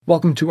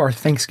Welcome to our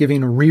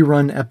Thanksgiving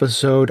rerun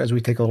episode as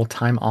we take a little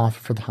time off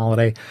for the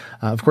holiday.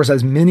 Of course,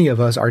 as many of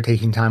us are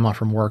taking time off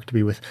from work to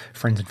be with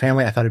friends and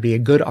family, I thought it'd be a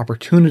good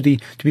opportunity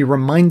to be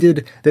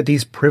reminded that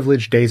these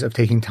privileged days of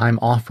taking time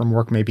off from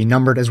work may be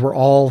numbered, as we're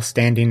all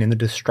standing in the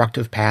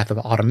destructive path of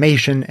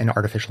automation and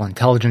artificial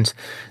intelligence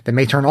that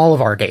may turn all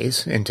of our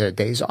days into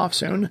days off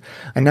soon.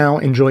 And now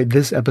enjoy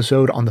this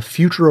episode on the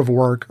future of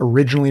work,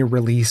 originally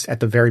released at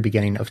the very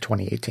beginning of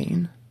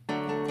 2018.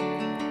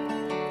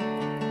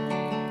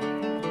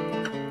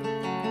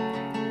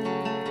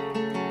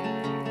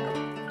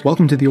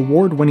 Welcome to the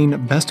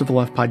award-winning Best of the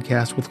Left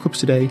podcast with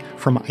clips today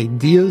from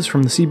Ideas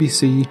from the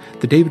CBC,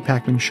 The David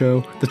Pakman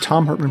Show, The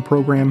Thom Hartmann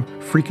Program,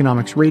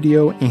 Freakonomics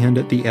Radio, and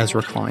The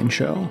Ezra Klein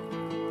Show.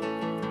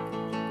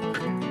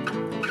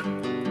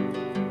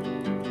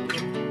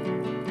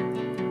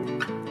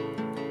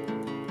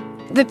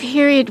 The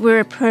period we're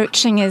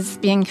approaching is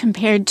being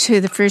compared to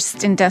the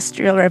first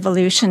industrial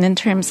revolution in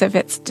terms of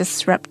its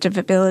disruptive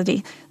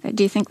ability.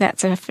 Do you think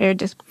that's a fair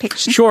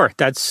depiction? Sure.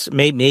 That's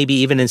maybe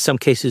even in some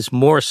cases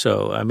more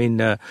so. I mean,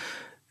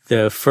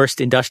 the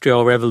first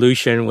industrial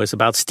revolution was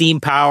about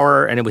steam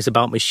power, and it was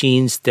about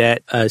machines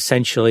that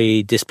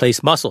essentially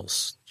displaced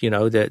muscles,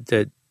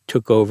 that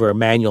took over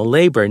manual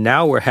labor.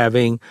 Now we're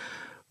having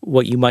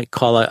what you might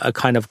call a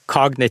kind of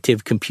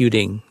cognitive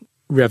computing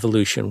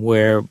revolution,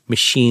 where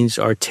machines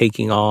are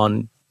taking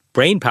on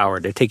brain power.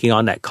 They're taking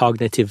on that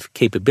cognitive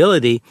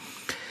capability.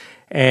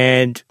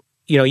 And,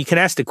 you can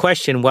ask the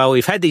question, well,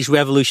 we've had these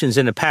revolutions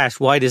in the past.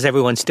 Why does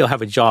everyone still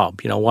have a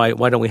job? Why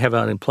don't we have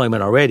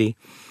unemployment already?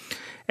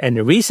 And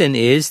the reason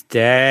is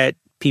that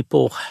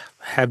people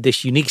have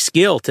this unique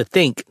skill to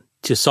think,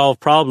 to solve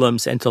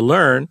problems, and to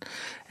learn.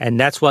 And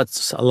that's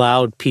what's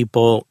allowed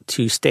people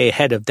to stay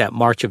ahead of that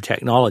march of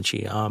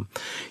technology.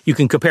 You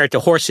can compare it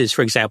to horses,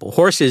 for example.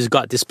 Horses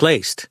got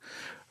displaced,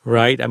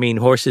 right? I mean,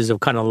 horses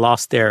have kind of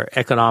lost their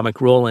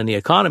economic role in the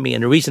economy.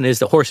 And the reason is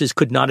that horses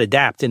could not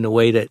adapt in the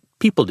way that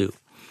people do.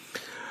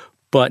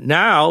 But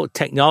now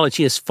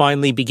technology is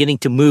finally beginning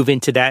to move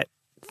into that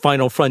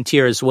final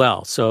frontier as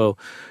well. So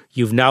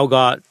you've now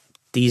got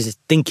these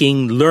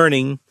thinking,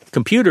 learning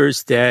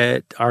computers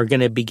that are going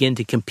to begin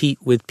to compete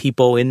with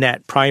people in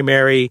that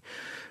primary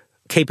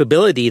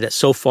capability that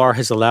so far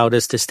has allowed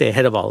us to stay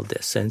ahead of all of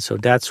this. And so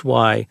that's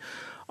why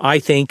I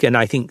think, and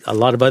I think a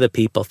lot of other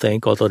people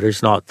think, although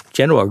there's not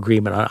general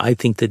agreement, I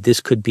think that this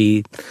could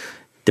be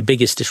the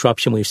biggest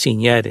disruption we've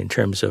seen yet in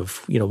terms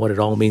of, what it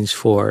all means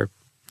for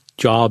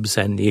jobs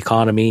and the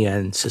economy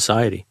and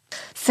society.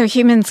 So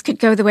humans could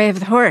go the way of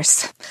the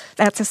horse.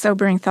 That's a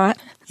sobering thought.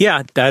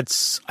 Yeah,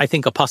 that's, I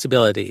think, a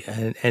possibility.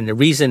 And the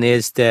reason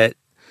is that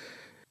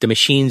the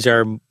machines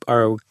are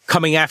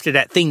coming after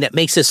that thing that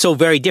makes us so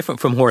very different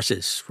from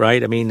horses,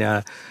 right? I mean,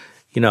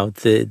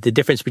 the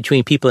difference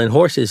between people and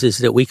horses is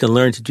that we can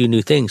learn to do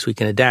new things, we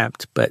can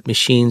adapt, but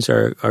machines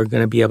are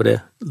going to be able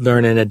to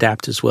learn and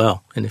adapt as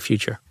well in the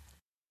future.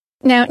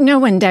 Now, no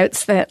one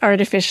doubts that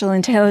artificial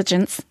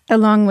intelligence,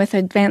 along with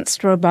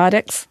advanced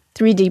robotics,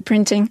 3D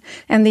printing,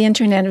 and the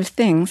Internet of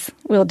Things,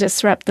 will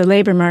disrupt the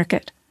labor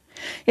market.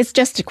 It's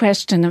just a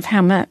question of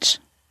how much.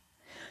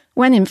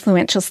 One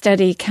influential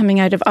study coming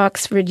out of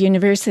Oxford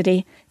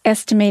University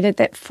estimated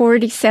that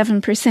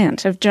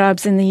 47% of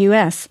jobs in the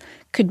U.S.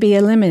 could be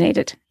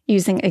eliminated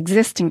using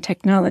existing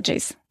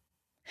technologies.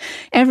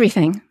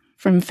 Everything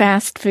from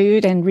fast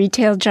food and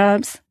retail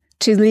jobs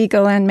to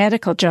legal and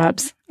medical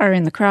jobs are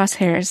in the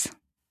crosshairs.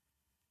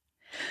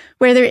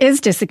 Where there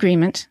is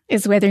disagreement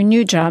is whether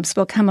new jobs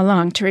will come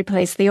along to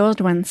replace the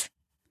old ones.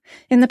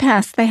 In the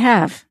past, they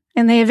have,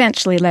 and they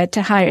eventually led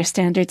to higher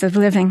standards of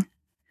living.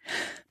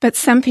 But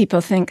some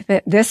people think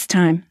that this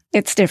time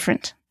it's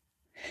different.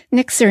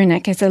 Nick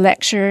Cernick is a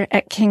lecturer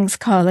at King's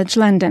College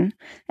London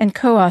and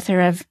co-author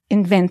of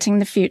Inventing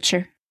the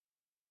Future.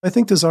 I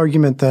think this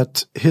argument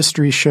that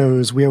history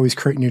shows we always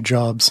create new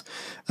jobs,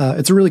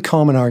 it's a really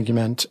common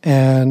argument.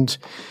 And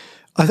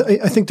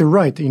I think they're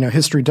right that,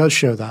 history does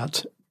show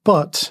that.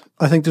 But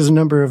I think there's a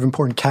number of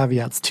important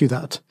caveats to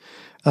that.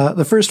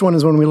 The first one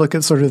is when we look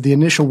at sort of the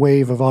initial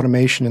wave of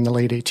automation in the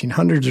late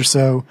 1800s or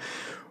so,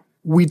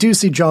 we do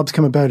see jobs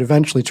come about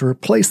eventually to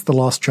replace the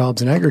lost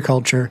jobs in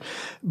agriculture,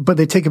 but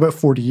they take about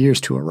 40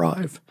 years to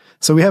arrive.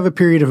 So we have a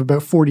period of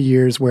about 40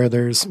 years where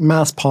there's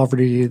mass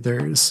poverty,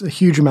 there's a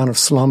huge amount of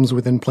slums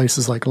within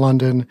places like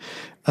London.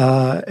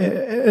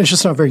 It's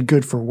just not very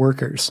good for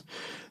workers.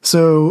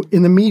 So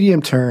in the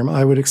medium term,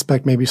 I would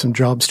expect maybe some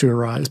jobs to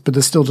arise, but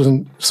this still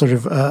doesn't sort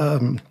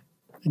of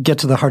get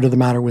to the heart of the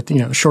matter with,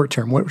 short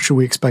term. What should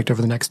we expect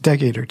over the next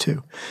decade or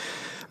two?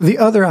 The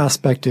other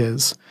aspect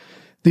is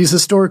these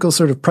historical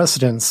sort of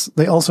precedents,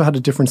 they also had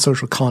a different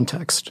social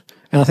context.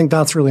 And I think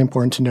that's really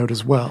important to note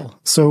as well.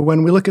 So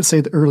when we look at,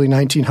 say, the early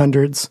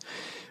 1900s,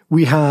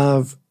 we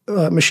have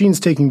machines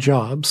taking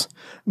jobs,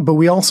 but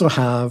we also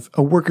have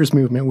a workers'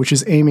 movement which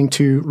is aiming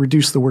to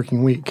reduce the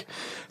working week.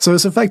 So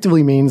this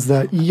effectively means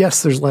that,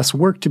 yes, there's less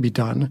work to be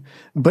done,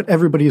 but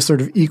everybody is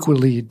sort of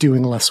equally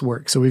doing less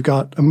work. So we've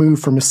got a move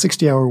from a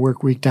 60-hour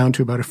work week down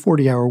to about a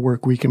 40-hour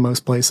work week in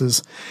most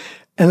places.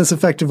 And this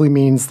effectively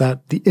means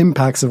that the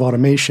impacts of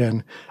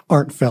automation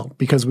aren't felt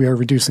because we are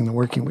reducing the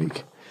working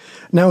week.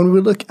 Now, when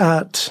we look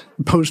at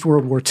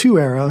post-World War II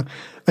era,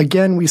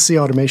 again, we see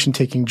automation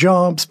taking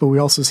jobs, but we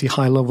also see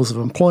high levels of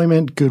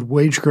employment, good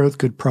wage growth,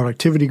 good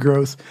productivity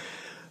growth.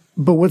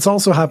 But what's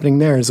also happening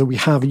there is that we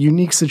have a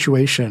unique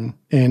situation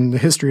in the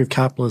history of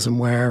capitalism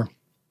where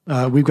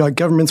we've got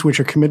governments which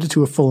are committed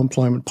to a full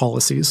employment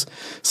policies.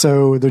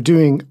 So they're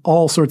doing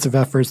all sorts of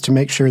efforts to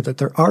make sure that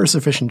there are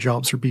sufficient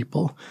jobs for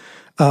people.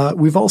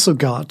 We've also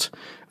got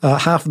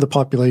half of the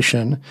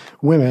population,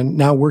 women,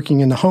 now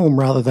working in the home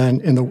rather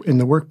than in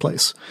the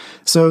workplace.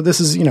 So this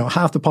is,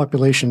 half the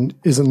population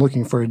isn't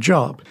looking for a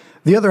job.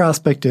 The other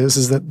aspect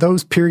is that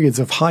those periods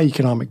of high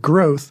economic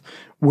growth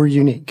were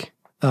unique.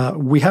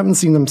 We haven't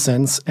seen them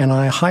since, and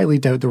I highly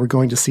doubt that we're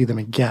going to see them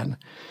again.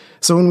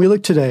 So when we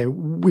look today,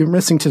 we're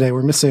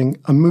missing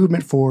a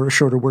movement for a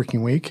shorter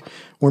working week.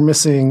 We're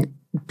missing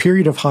a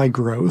period of high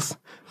growth.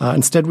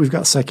 Instead, we've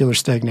got secular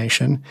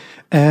stagnation.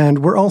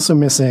 And we're also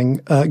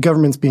missing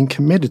governments being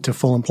committed to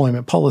full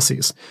employment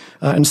policies.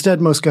 Instead,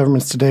 most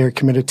governments today are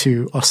committed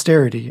to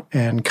austerity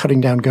and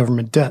cutting down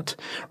government debt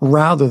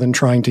rather than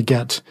trying to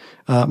get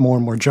more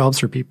and more jobs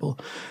for people.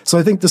 So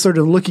I think the sort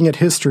of looking at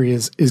history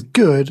is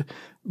good,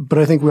 but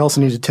I think we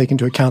also need to take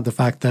into account the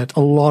fact that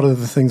a lot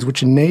of the things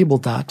which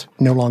enabled that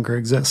no longer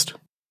exist.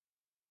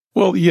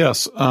 Well,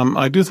 yes,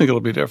 I do think it'll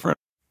be different.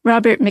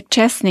 Robert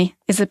McChesney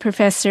is a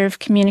professor of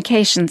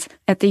communications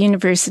at the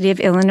University of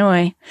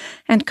Illinois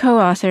and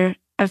co-author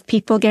of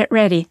People Get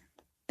Ready,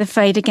 The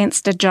Fight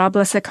Against a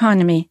Jobless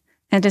Economy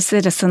and a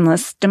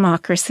Citizenless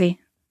Democracy.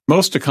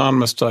 Most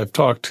economists I've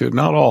talked to,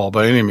 not all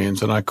by any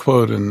means, and I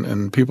quote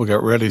in People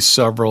Get Ready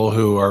several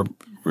who are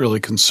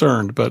really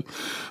concerned, but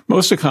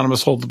most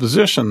economists hold the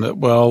position that,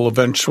 well,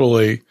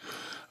 eventually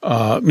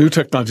new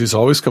technologies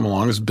always come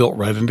along. It's built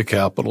right into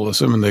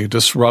capitalism, and they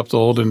disrupt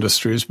old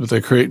industries, but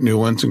they create new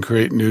ones and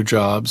create new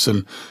jobs,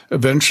 and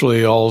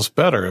eventually all is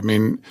better. I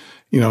mean,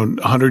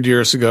 100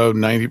 years ago,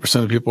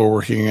 90% of people were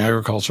working in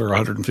agriculture,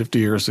 150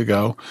 years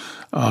ago,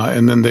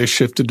 and then they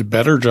shifted to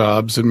better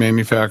jobs in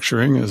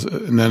manufacturing,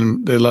 and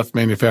then they left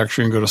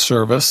manufacturing and go to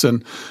service.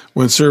 And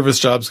when service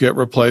jobs get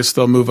replaced,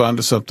 they'll move on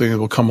to something that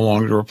will come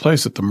along to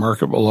replace it. The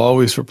market will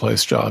always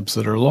replace jobs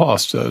that are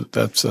lost.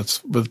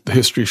 That's what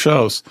history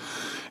shows.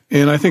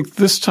 And I think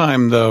this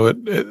time, though,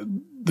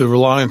 the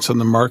reliance on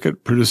the market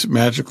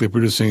magically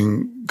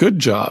producing good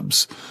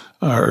jobs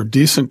or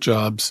decent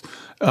jobs,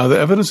 the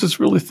evidence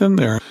is really thin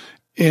there.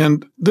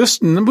 And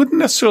this wouldn't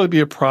necessarily be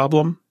a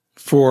problem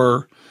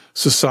for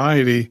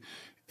society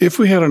if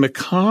we had an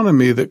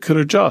economy that could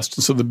adjust.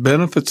 And so the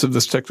benefits of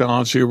this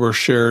technology were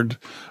shared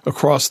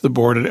across the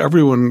board and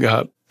everyone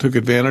took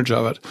advantage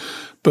of it.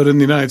 But in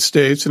the United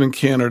States and in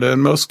Canada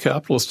and most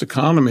capitalist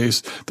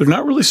economies, they're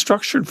not really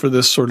structured for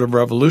this sort of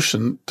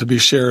revolution to be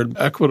shared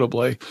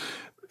equitably.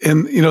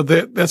 And,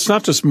 that's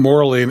not just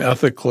morally and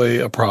ethically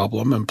a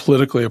problem and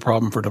politically a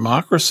problem for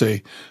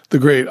democracy. The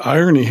great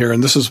irony here,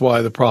 and this is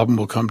why the problem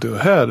will come to a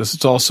head, is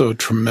it's also a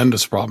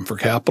tremendous problem for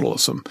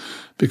capitalism,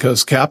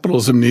 because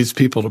capitalism needs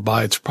people to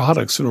buy its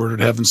products in order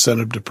to have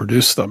incentive to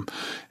produce them.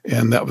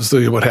 And that was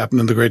what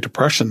happened in the Great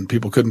Depression.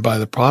 People couldn't buy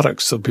the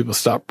products, so people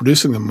stopped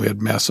producing them. We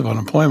had massive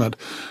unemployment.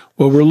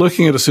 Well, we're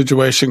looking at a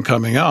situation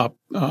coming up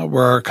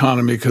where our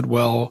economy could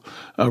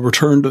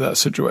return to that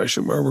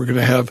situation where we're going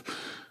to have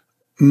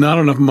not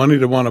enough money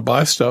to want to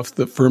buy stuff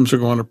that firms are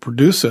going to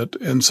produce it.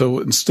 And so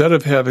instead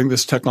of having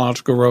this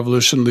technological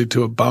revolution lead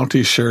to a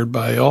bounty shared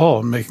by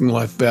all and making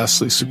life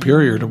vastly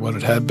superior to what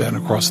it had been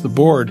across the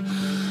board,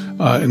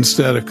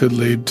 instead it could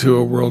lead to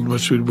a world in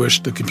which we'd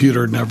wish the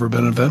computer had never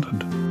been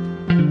invented.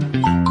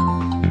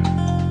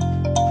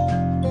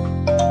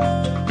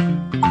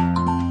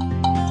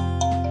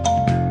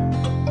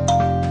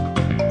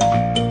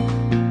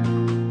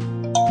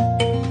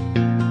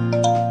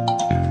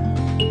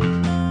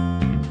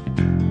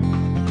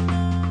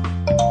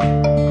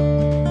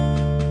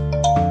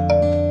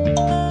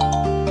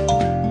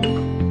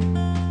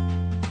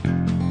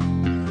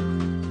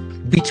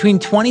 Between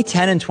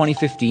 2010 and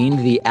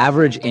 2015, the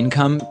average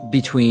income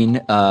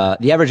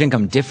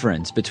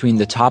difference between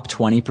the top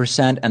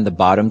 20% and the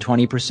bottom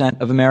 20%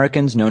 of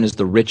Americans, known as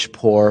the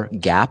rich-poor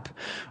gap,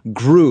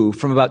 grew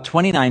from about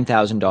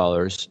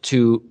 $29,000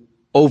 to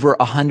over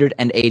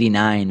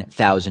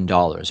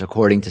 $189,000,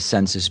 according to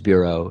Census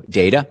Bureau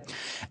data.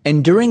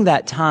 And during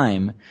that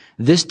time,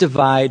 this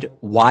divide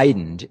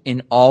widened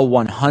in all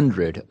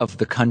 100 of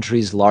the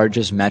country's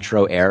largest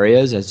metro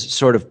areas, as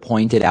sort of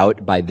pointed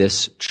out by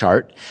this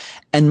chart.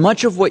 And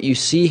much of what you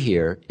see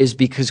here is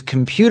because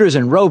computers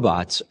and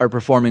robots are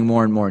performing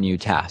more and more new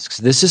tasks.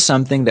 This is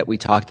something that we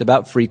talked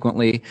about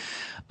frequently.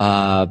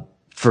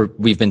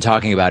 We've been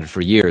talking about it for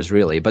years,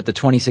 really, but the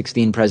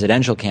 2016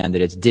 presidential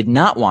candidates did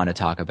not want to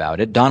talk about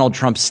it. Donald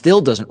Trump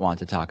still doesn't want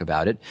to talk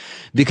about it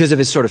because of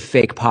his sort of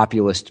fake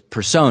populist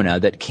persona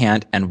that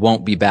can't and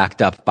won't be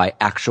backed up by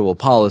actual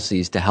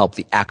policies to help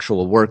the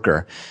actual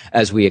worker,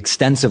 as we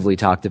extensively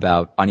talked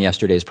about on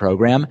yesterday's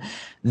program.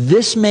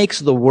 This makes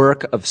the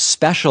work of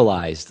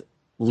specialized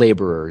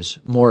laborers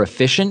more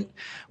efficient,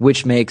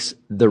 which makes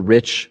the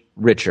rich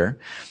richer.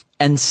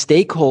 And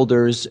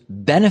stakeholders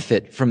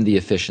benefit from the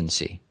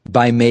efficiency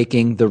by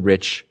making the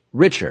rich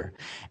richer.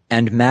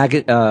 And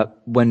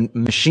when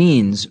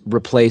machines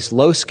replace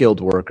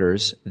low-skilled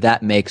workers,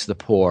 that makes the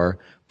poor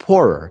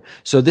poorer.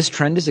 So this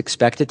trend is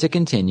expected to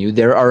continue.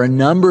 There are a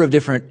number of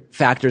different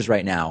factors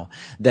right now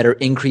that are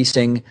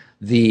increasing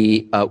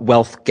the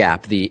wealth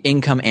gap, the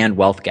income and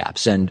wealth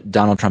gaps. And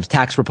Donald Trump's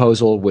tax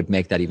proposal would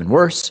make that even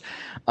worse.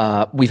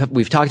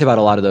 We've talked about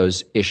a lot of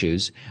those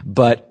issues,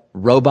 but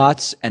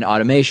robots and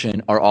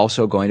automation are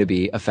also going to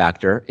be a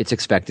factor. It's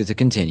expected to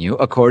continue.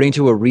 According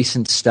to a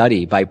recent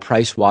study by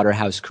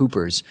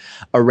PricewaterhouseCoopers,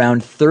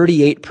 around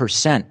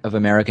 38% of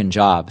American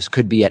jobs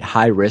could be at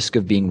high risk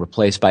of being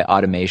replaced by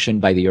automation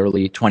by the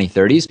early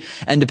 2030s.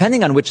 And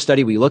depending on which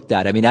study we looked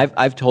at, I mean,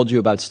 I've told you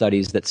about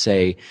studies that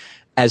say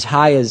as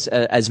high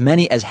as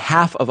many as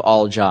half of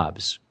all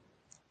jobs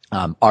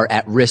are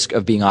at risk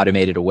of being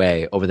automated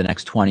away over the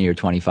next 20 or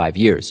 25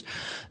 years.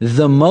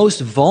 The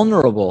most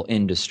vulnerable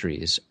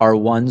industries are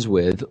ones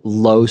with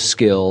low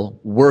skill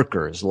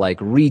workers like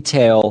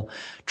retail,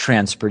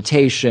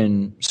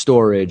 transportation,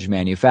 storage,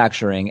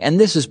 manufacturing. And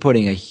this is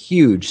putting a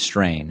huge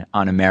strain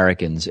on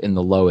Americans in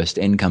the lowest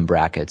income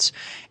brackets.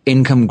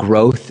 Income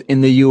growth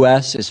in the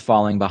U.S. is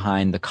falling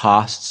behind the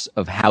costs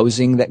of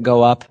housing that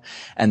go up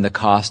and the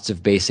costs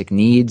of basic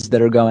needs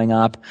that are going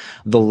up.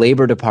 The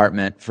Labor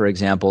Department, for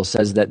example,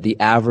 says that the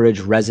average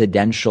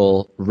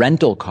residential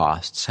rental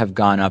costs have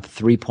gone up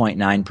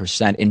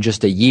 3.9% in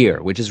just a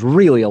year, which is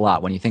really a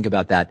lot when you think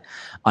about that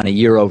on a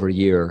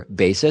year-over-year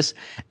basis.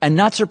 And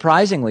not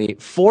surprisingly,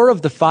 4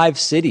 of the 5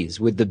 cities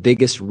with the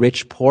biggest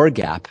rich-poor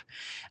gap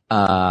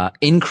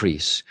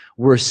increase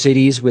were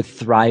cities with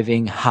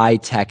thriving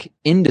high-tech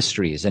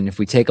industries. And if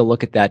we take a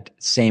look at that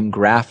same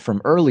graph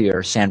from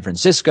earlier, San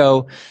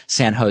Francisco,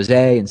 San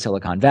Jose in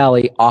Silicon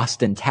Valley,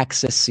 Austin,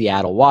 Texas,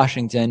 Seattle,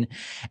 Washington,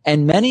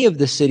 and many of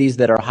the cities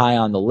that are high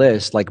on the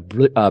list, like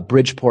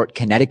Bridgeport,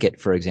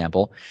 Connecticut, for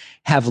example,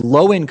 have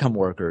low-income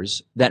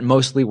workers that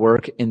mostly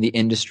work in the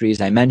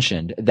industries I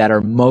mentioned that are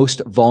most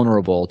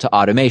vulnerable to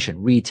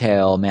automation,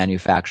 retail,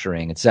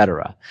 manufacturing,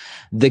 etc.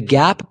 The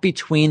gap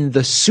between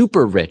the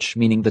super rich,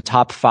 meaning the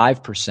top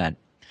 5%,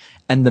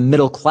 and the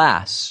middle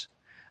class,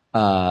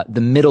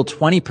 the middle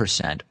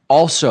 20%,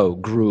 also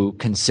grew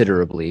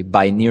considerably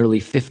by nearly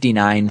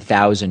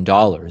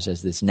 $59,000,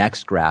 as this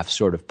next graph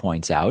sort of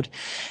points out.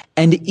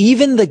 And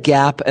even the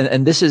gap,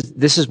 and this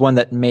is one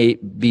that may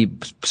be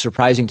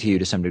surprising to you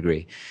to some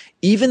degree,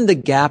 even the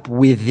gap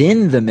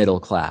within the middle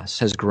class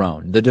has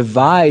grown. The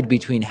divide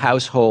between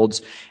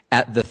households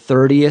at the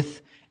 30th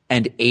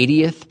and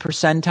 80th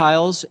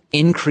percentiles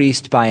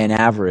increased by an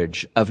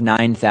average of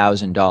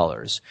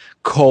 $9,000.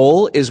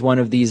 Coal is one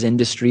of these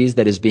industries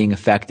that is being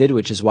affected,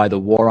 which is why the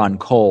war on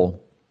coal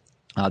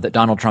that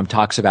Donald Trump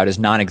talks about is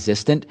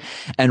non-existent,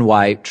 and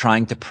why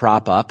trying to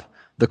prop up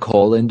the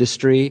coal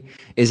industry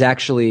is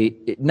actually,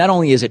 not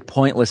only is it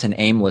pointless and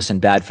aimless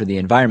and bad for the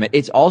environment,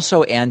 it's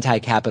also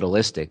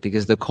anti-capitalistic,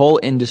 because the coal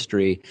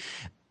industry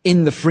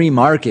in the free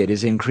market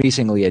is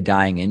increasingly a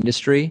dying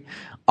industry.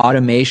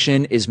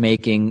 Automation is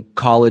making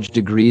college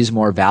degrees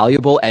more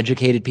valuable.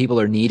 Educated people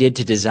are needed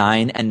to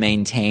design and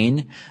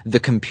maintain the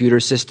computer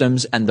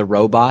systems and the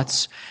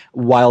robots,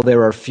 while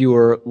there are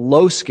fewer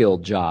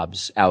low-skilled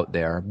jobs out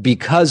there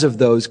because of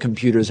those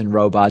computers and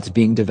robots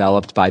being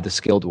developed by the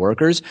skilled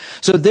workers.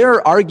 So there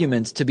are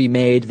arguments to be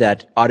made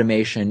that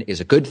automation is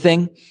a good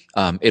thing.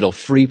 It'll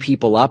free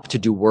people up to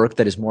do work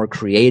that is more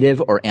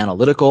creative or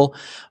analytical,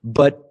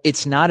 but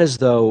it's not as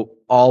though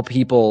all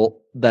people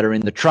that are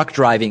in the truck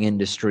driving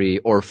industry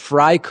or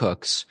fry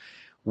cooks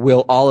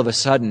will all of a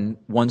sudden,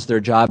 once their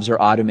jobs are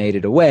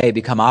automated away,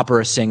 become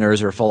opera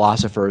singers or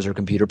philosophers or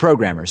computer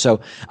programmers.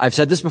 So I've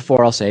said this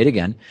before, I'll say it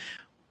again.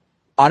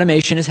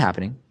 Automation is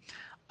happening.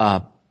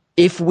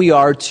 If we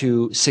are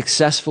to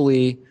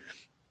successfully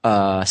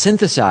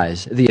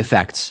synthesize the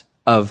effects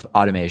of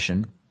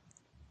automation,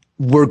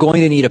 we're going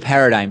to need a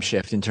paradigm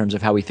shift in terms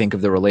of how we think of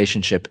the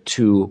relationship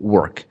to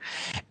work.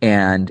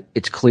 And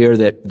it's clear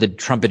that the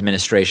Trump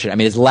administration, I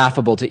mean, it's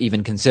laughable to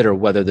even consider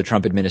whether the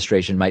Trump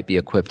administration might be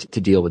equipped to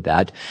deal with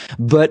that.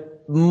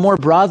 But more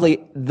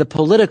broadly, the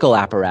political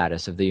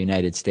apparatus of the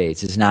United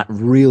States is not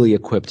really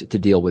equipped to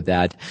deal with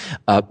that.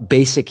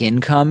 Basic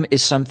income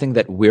is something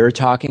that we're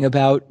talking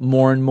about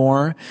more and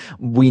more.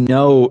 We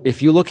know,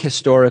 if you look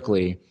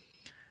historically,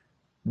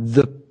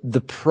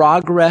 the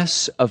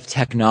progress of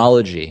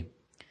technology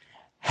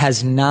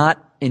has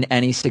not in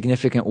any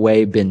significant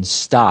way been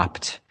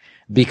stopped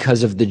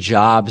because of the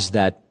jobs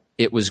that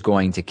it was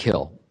going to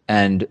kill.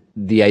 And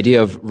the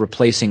idea of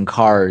replacing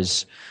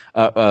cars,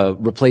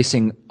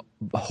 replacing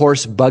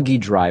horse buggy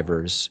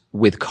drivers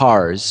with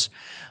cars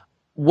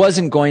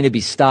wasn't going to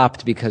be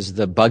stopped because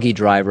the buggy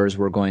drivers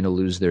were going to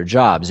lose their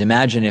jobs.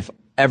 Imagine if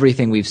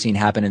everything we've seen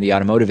happen in the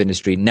automotive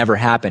industry never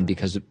happened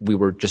because we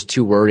were just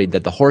too worried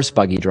that the horse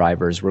buggy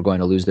drivers were going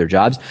to lose their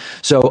jobs.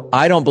 So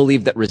I don't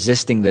believe that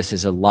resisting this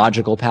is a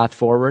logical path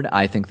forward.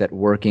 I think that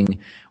working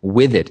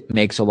with it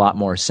makes a lot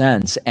more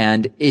sense.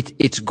 And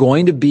it's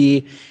going to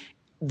be,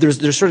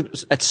 there's sort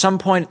of, at some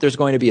point, there's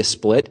going to be a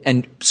split.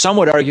 And some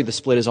would argue the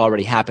split is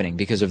already happening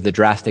because of the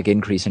drastic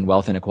increase in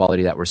wealth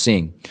inequality that we're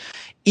seeing.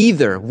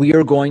 Either we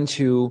are going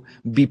to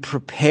be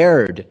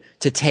prepared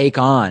to take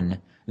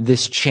on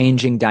this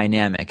changing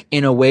dynamic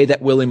in a way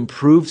that will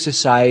improve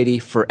society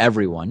for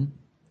everyone,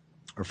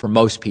 or for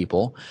most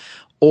people,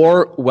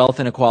 or wealth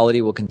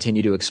inequality will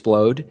continue to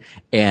explode,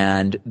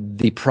 and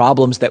the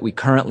problems that we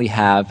currently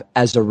have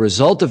as a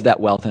result of that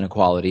wealth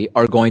inequality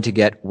are going to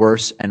get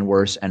worse and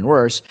worse and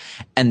worse.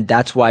 And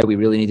that's why we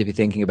really need to be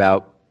thinking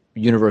about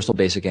universal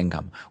basic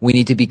income. We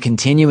need to be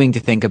continuing to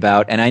think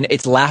about, and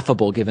it's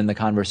laughable given the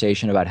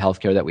conversation about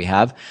healthcare that we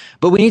have,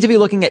 but we need to be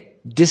looking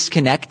at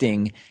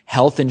disconnecting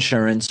health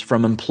insurance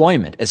from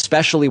employment,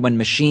 especially when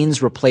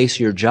machines replace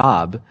your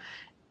job.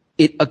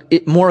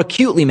 It more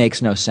acutely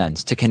makes no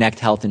sense to connect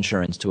health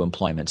insurance to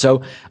employment.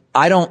 So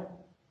I don't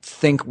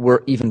think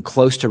we're even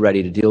close to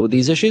ready to deal with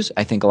these issues.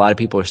 I think a lot of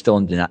people are still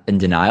in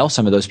denial.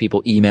 Some of those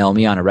people email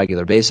me on a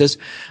regular basis,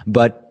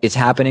 but it's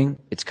happening,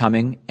 it's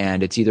coming,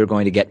 and it's either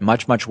going to get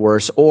much, much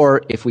worse,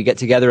 or if we get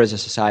together as a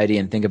society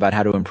and think about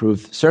how to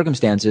improve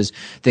circumstances,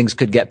 things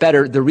could get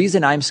better. The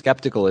reason I'm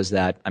skeptical is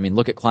that,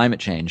 look at climate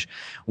change.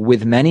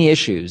 With many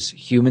issues,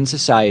 human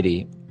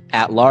society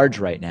at large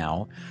right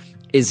now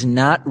is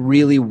not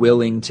really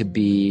willing to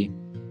be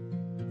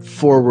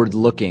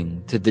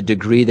forward-looking to the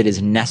degree that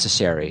is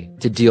necessary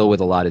to deal with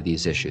a lot of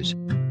these issues.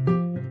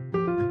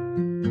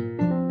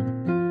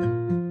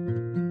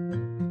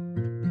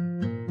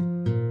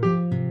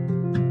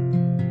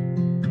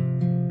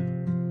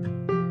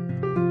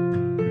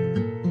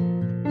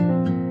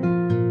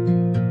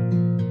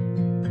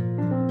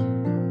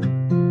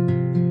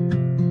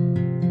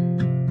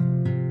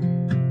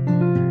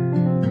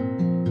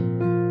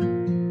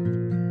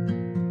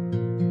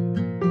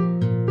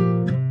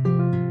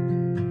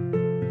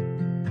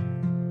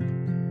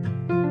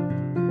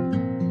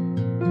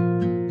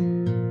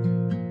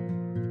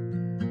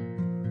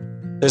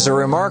 There's a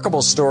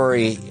remarkable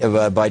story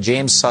by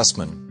James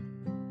Sussman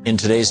in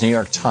today's New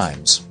York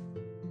Times.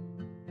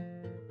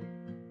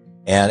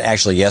 And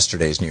actually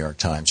yesterday's New York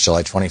Times,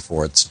 July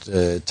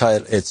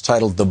 24th. It's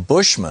titled The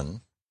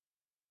Bushman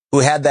Who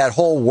Had That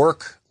Whole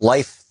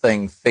Work-Life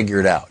Thing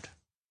Figured Out.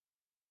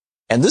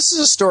 And this is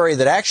a story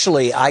that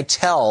actually I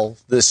tell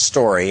this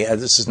story.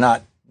 This is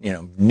not,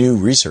 new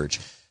research.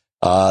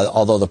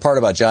 Although the part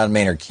about John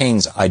Maynard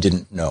Keynes I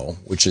didn't know,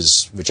 which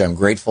I'm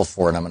grateful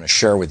for, and I'm going to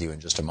share with you in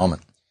just a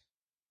moment.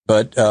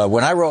 But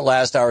when I wrote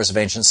Last Hours of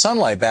Ancient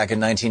Sunlight back in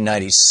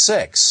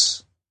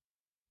 1996,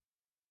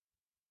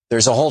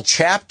 there's a whole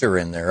chapter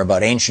in there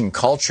about ancient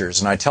cultures,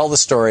 and I tell the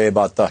story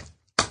about the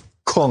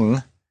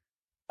Kung,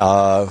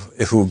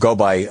 who go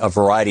by a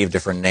variety of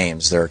different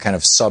names. There are kind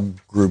of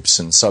subgroups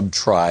and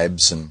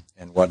sub-tribes and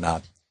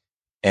whatnot.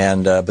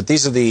 And but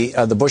these are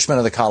the Bushmen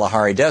of the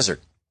Kalahari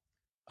Desert.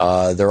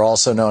 They're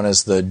also known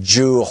as the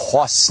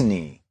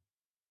Juhosni,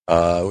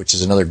 which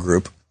is another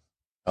group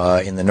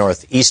in the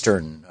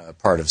northeastern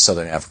part of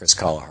southern Africa's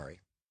Kalahari.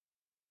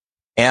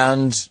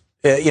 And,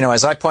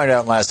 as I pointed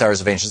out in Last Hours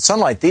of Ancient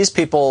Sunlight, these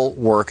people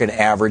work an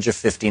average of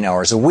 15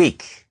 hours a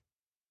week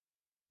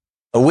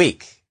to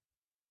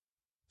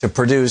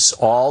produce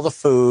all the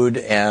food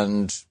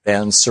and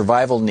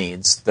survival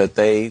needs that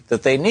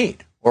they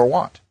need or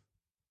want.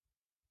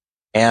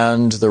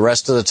 And the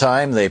rest of the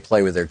time, they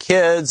play with their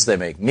kids, they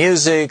make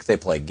music, they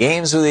play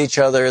games with each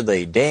other,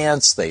 they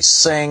dance, they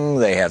sing,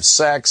 they have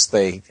sex,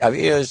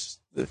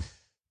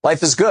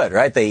 life is good,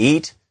 right? They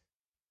eat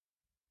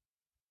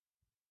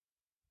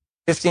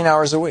 15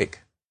 hours a week.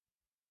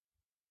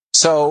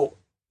 So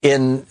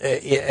and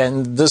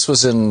this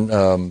was in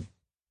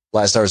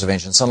Last Hours of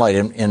Ancient Sunlight.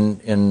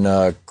 In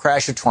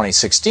Crash of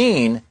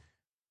 2016,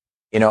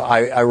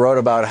 I wrote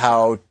about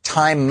how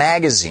Time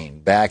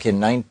magazine back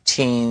in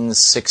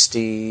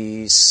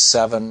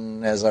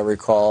 1967, as I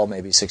recall,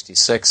 maybe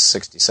 66,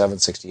 67,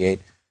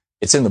 68.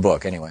 It's in the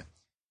book anyway.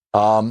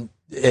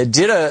 It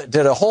did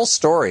a whole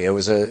story. It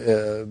was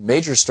a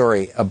major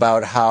story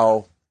about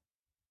how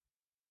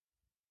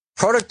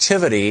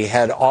productivity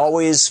had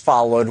always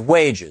followed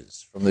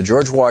wages from the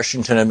George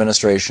Washington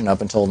administration up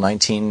until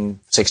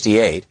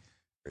 1968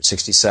 or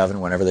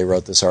 67, whenever they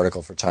wrote this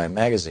article for Time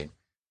magazine.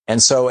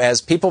 And so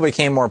as people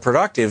became more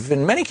productive,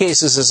 in many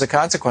cases as a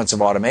consequence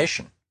of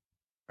automation,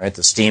 right?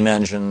 The steam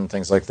engine,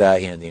 things like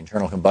that, the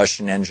internal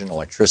combustion engine,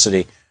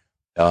 electricity.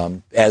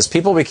 As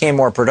people became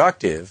more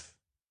productive,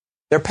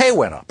 their pay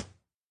went up.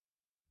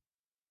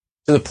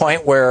 To the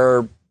point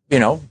where,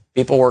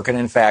 people working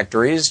in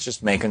factories,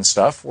 just making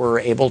stuff, were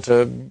able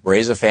to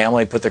raise a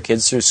family, put their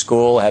kids through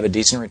school, have a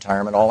decent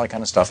retirement, all that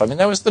kind of stuff.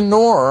 That was the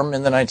norm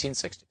in the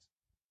 1960s.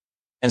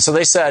 And so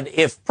they said,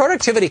 if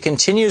productivity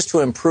continues to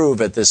improve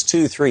at this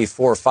 2, 3,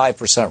 4,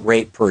 5%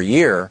 rate per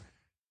year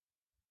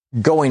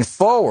going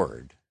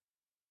forward,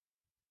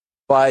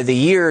 by the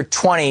year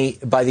 2000,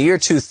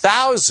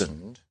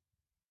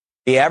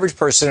 the average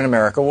person in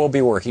America will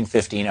be working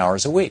 15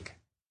 hours a week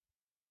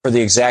for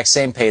the exact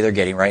same pay they're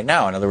getting right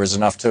now. In other words,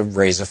 enough to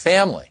raise a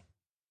family.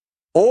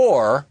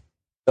 Or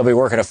they'll be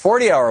working a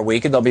 40-hour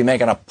week and they'll be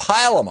making a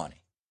pile of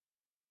money.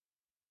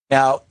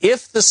 Now,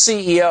 if the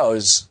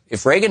CEOs,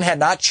 if Reagan had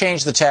not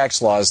changed the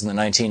tax laws in the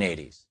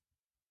 1980s,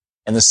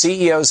 and the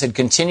CEOs had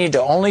continued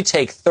to only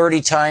take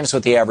 30 times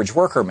what the average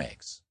worker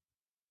makes,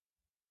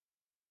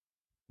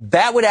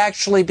 that would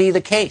actually be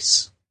the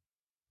case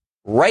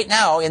right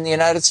now in the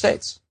United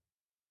States.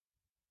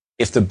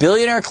 If the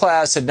billionaire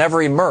class had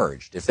never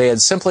emerged, if they had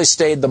simply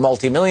stayed the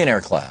multimillionaire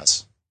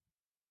class,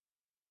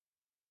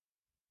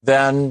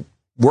 then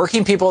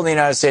working people in the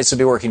United States would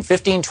be working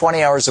 15,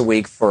 20 hours a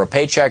week for a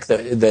paycheck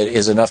that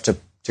is enough to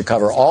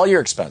cover all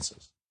your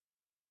expenses.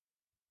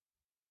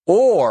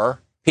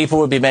 Or people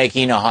would be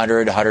making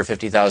 $100,000,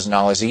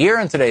 $150,000 a year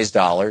in today's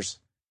dollars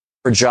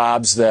for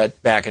jobs that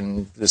back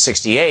in the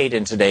 68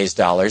 in today's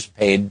dollars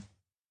paid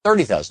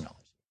 $30,000.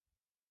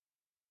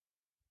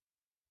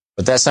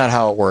 But that's not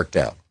how it worked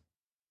out.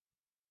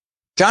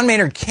 John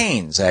Maynard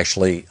Keynes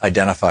actually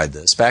identified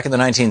this. Back in the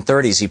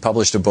 1930s, he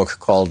published a book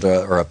called,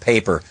 or a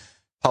paper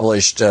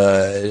published,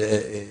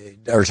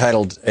 or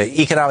titled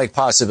Economic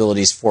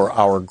Possibilities for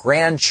Our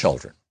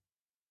Grandchildren.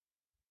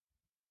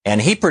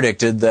 And he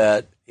predicted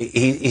that,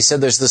 he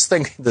said there's this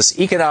thing, this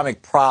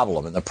economic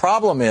problem. And the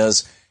problem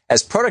is,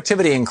 as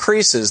productivity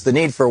increases, the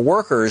need for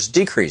workers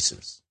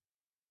decreases.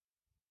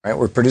 Right?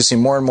 We're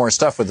producing more and more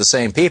stuff with the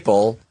same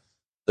people.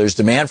 There's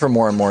demand for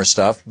more and more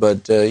stuff,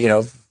 but,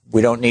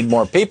 we don't need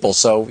more people.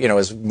 So,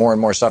 as more and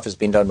more stuff is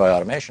being done by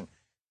automation.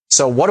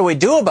 So what do we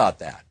do about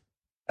that?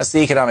 That's the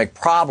economic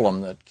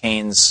problem that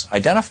Keynes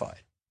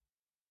identified.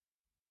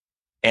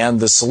 And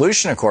the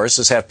solution, of course,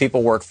 is have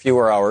people work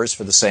fewer hours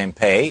for the same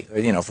pay,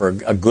 for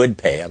a good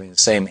pay, the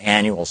same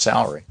annual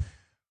salary.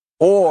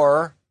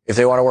 Or if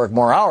they want to work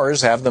more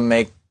hours, have them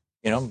make,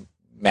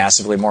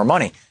 massively more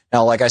money.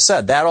 Now, like I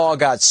said, that all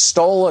got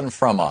stolen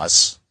from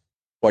us.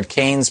 What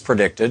Keynes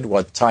predicted,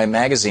 what Time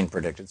Magazine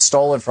predicted,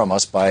 stolen from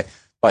us by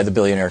the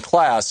billionaire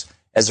class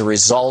as a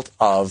result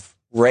of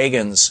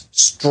Reagan's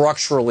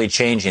structurally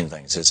changing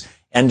things. It's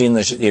ending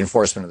the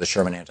enforcement of the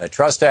Sherman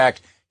Antitrust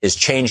Act, is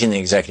changing the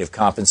executive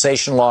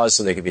compensation laws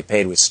so they could be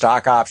paid with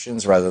stock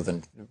options rather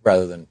than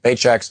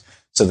paychecks.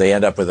 So they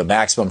end up with a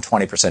maximum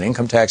 20%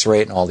 income tax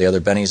rate and all the other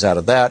bennies out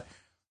of that.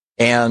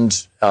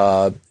 And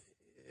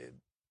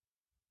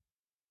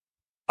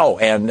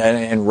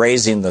and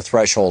raising the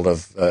threshold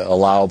of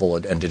allowable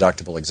and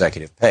deductible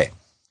executive pay.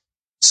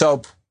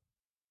 So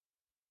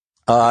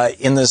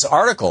in this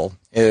article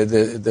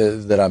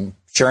that I'm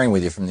sharing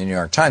with you from the New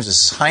York Times,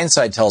 this is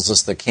hindsight tells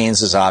us that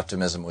Keynes's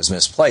optimism was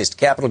misplaced.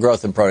 Capital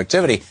growth and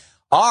productivity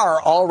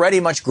are already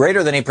much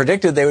greater than he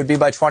predicted they would be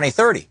by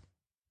 2030.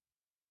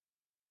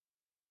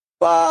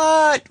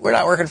 But we're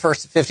not working for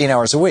 15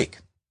 hours a week.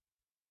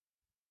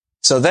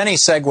 So then he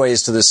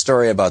segues to this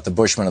story about the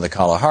Bushmen of the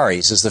Kalahari.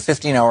 He says the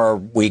 15-hour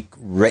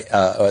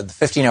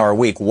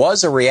week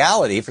was a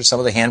reality for some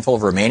of the handful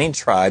of remaining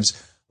tribes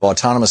of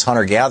autonomous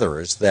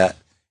hunter-gatherers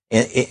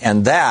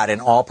and that,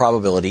 in all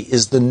probability,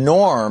 is the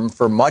norm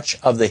for much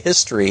of the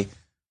history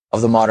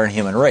of the modern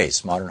human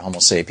race, modern Homo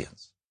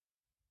sapiens.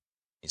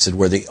 He said,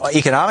 where the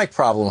economic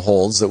problem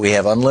holds that we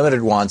have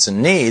unlimited wants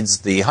and needs,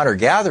 the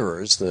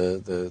hunter-gatherers,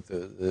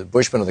 the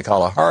Bushmen of the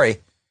Kalahari,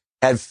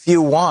 had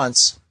few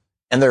wants,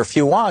 and their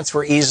few wants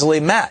were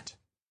easily met.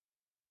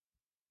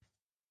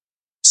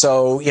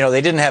 So,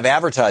 they didn't have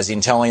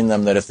advertising telling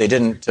them that if they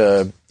didn't,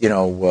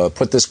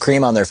 put this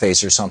cream on their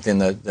face or something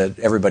that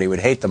everybody would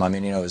hate them.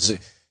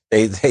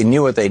 They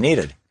knew what they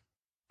needed.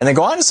 And they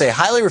go on to say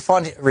highly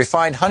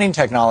refined hunting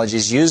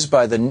technologies used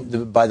by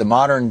the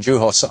modern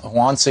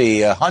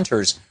Juhonsi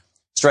hunters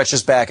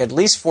stretches back at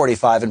least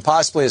 45 and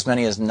possibly as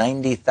many as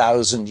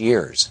 90,000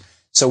 years.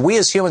 So we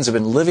as humans have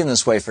been living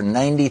this way for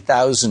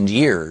 90,000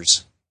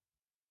 years.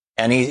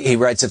 And he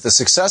writes, if the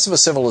success of a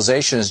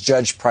civilization is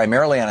judged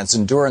primarily on its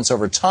endurance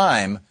over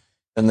time,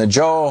 then the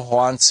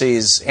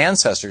Juhonsi's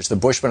ancestors, the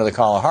Bushmen of the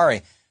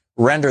Kalahari,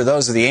 render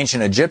those of the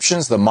ancient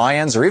Egyptians, the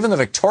Mayans, or even the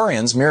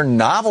Victorians mere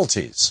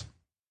novelties.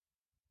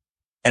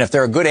 And if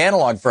they're a good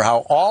analog for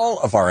how all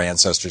of our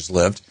ancestors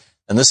lived,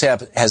 then this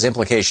has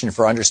implication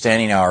for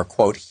understanding our,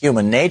 quote,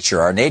 human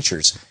nature, our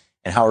natures,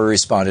 and how we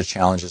respond to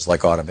challenges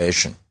like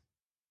automation.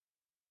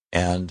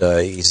 And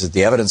he said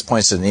the evidence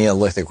points to the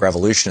Neolithic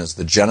Revolution as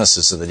the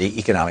genesis of the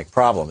economic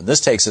problem. And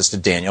this takes us to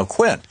Daniel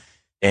Quinn.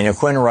 Daniel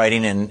Quinn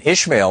writing in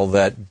Ishmael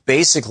that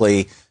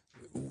basically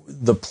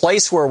the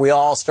place where we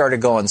all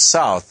started going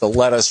south that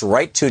led us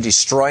right to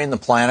destroying the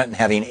planet and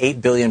having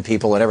 8 billion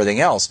people and everything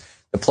else,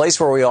 the place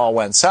where we all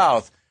went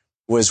south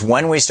was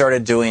when we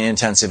started doing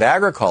intensive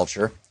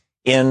agriculture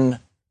in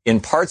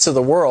parts of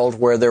the world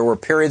where there were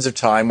periods of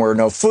time where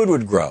no food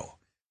would grow,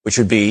 which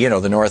would be,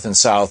 the north and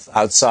south,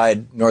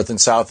 outside north and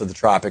south of the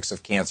tropics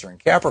of Cancer and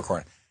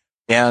Capricorn.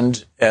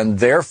 And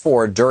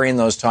therefore, during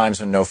those times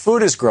when no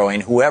food is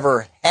growing,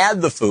 whoever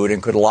had the food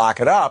and could lock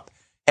it up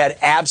had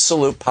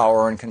absolute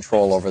power and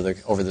control over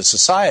the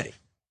society.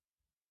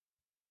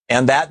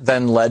 And that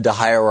then led to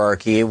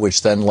hierarchy,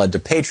 which then led to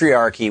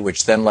patriarchy,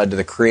 which then led to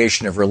the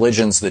creation of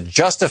religions that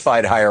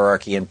justified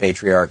hierarchy and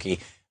patriarchy,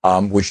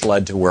 which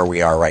led to where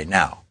we are right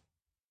now.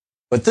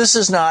 But this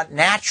is not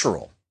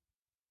natural,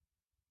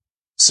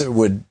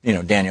 so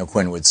Daniel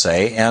Quinn would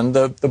say, and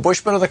the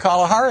Bushmen of the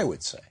Kalahari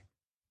would say.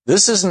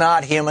 This is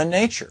not human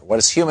nature. What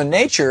is human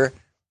nature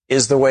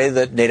is the way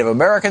that Native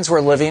Americans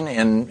were living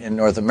in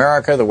North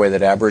America, the way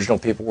that Aboriginal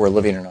people were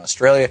living in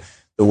Australia,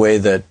 the way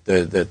that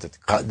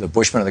the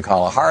Bushmen of the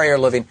Kalahari are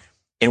living,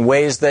 in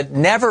ways that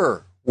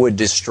never would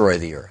destroy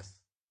the earth.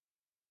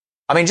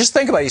 I mean, just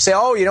think about it. You say,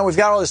 we've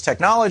got all this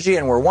technology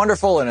and we're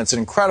wonderful and it's an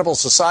incredible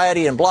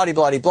society and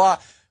blah-de-blah-de-blah,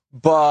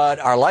 but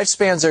our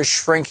lifespans are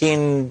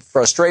shrinking,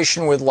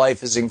 frustration with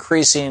life is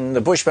increasing,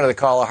 the Bushmen of the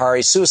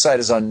Kalahari, suicide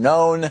is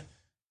unknown,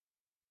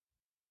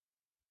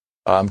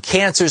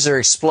 cancers are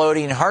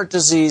exploding, heart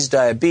disease,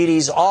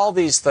 diabetes, all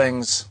these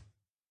things,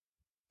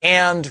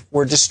 and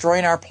we're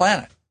destroying our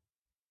planet.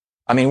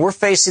 I mean, we're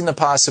facing the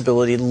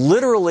possibility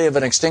literally of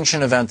an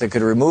extinction event that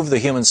could remove the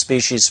human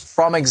species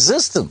from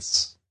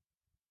existence.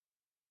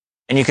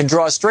 And you can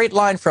draw a straight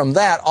line from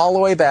that all the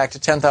way back to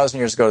 10,000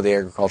 years ago to the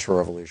agricultural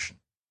revolution.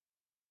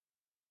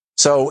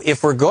 So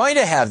if we're going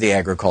to have the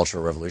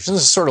agricultural revolution,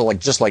 this is sort of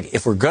just like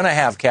if we're going to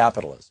have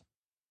capitalism,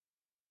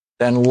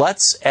 then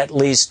let's at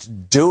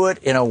least do it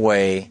in a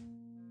way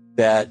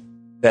that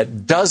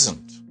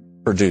doesn't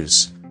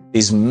produce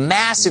these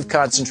massive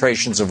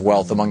concentrations of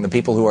wealth among the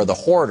people who are the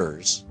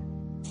hoarders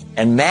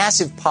and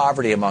massive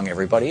poverty among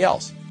everybody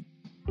else.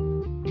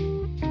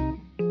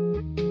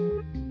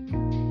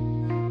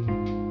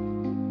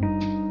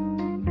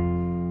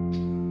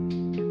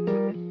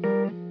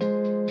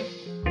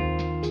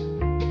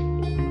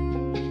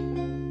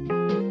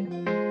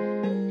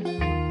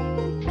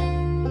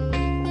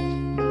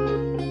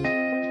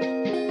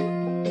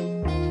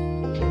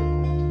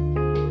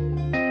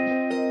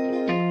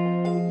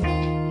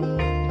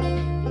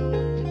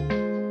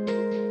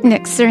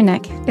 Nick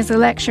Cernak is a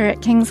lecturer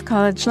at King's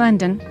College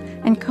London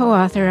and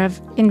co-author of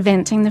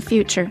Inventing the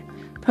Future,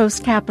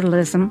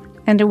 Post-Capitalism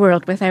and a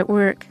World Without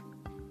Work.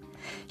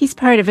 He's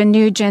part of a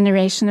new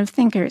generation of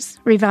thinkers,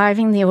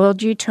 reviving the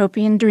old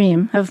utopian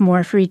dream of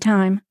more free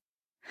time.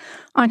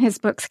 On his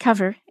book's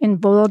cover, in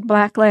bold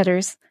black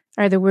letters,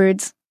 are the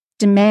words,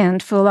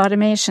 "Demand full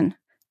automation,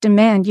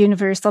 demand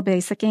universal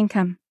basic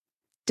income,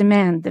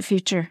 demand the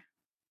future."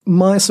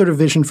 My sort of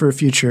vision for a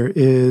future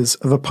is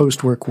of a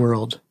post-work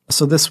world.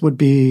 So this would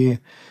be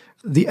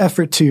the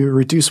effort to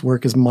reduce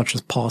work as much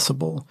as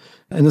possible.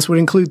 And this would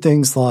include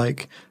things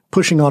like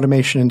pushing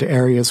automation into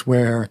areas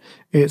where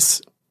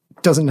it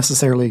doesn't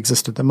necessarily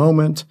exist at the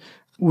moment.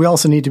 We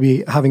also need to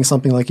be having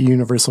something like a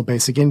universal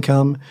basic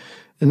income.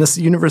 And this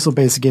universal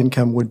basic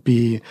income would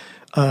be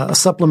a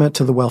supplement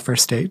to the welfare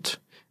state.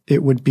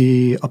 It would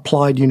be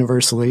applied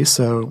universally,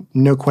 so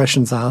no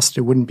questions asked.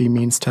 It wouldn't be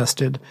means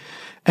tested.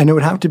 And it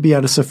would have to be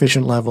at a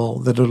sufficient level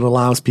that it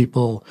allows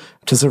people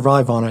to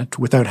survive on it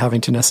without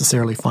having to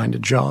necessarily find a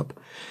job.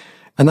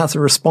 And that's a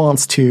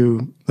response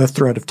to the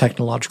threat of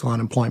technological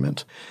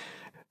unemployment.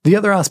 The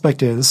other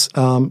aspect is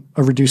a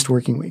reduced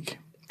working week.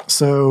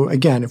 So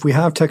again, if we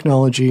have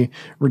technology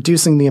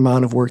reducing the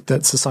amount of work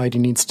that society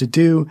needs to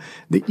do,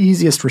 the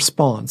easiest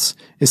response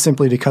is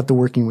simply to cut the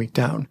working week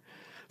down.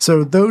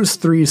 So those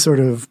three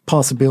sort of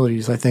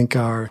possibilities, I think,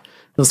 are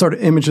the sort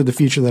of image of the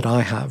future that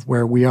I have,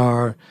 where we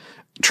are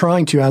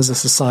trying to, as a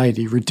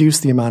society, reduce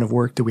the amount of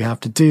work that we have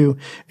to do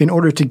in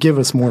order to give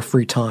us more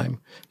free time,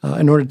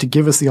 in order to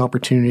give us the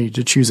opportunity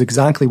to choose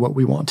exactly what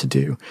we want to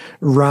do,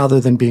 rather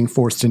than being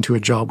forced into a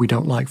job we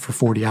don't like for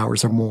 40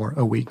 hours or more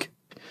a week.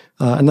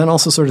 And then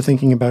also sort of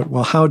thinking about,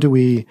 well, how do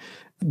we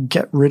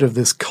get rid of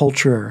this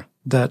culture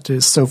that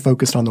is so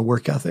focused on the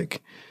work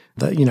ethic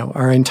that,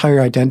 our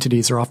entire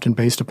identities are often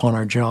based upon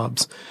our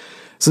jobs.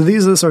 So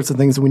these are the sorts of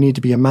things that we need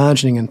to be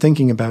imagining and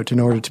thinking about in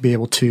order to be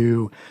able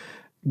to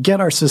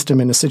get our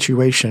system in a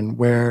situation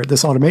where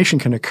this automation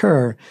can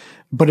occur,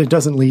 but it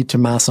doesn't lead to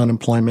mass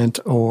unemployment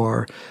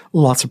or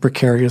lots of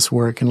precarious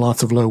work and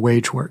lots of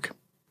low-wage work.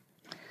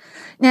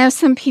 Now,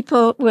 some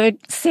people would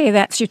say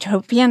that's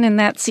utopian, and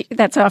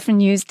that's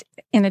often used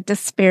in a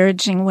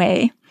disparaging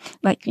way.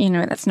 Like,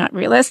 that's not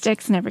realistic.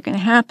 It's never going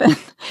to happen.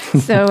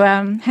 So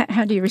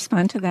how do you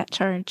respond to that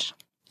charge?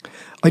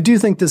 I do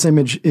think this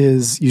image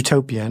is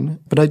utopian,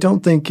 but I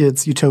don't think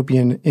it's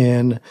utopian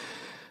in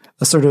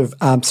a sort of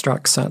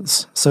abstract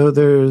sense. So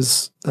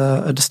there's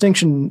a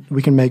distinction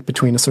we can make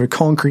between a sort of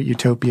concrete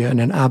utopia and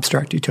an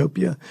abstract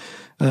utopia.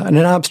 And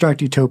an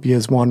abstract utopia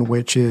is one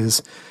which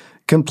is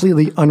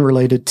completely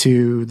unrelated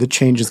to the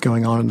changes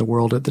going on in the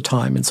world at the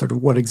time and sort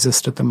of what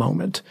exists at the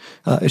moment.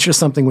 It's just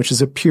something which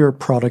is a pure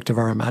product of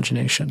our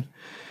imagination.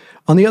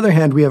 On the other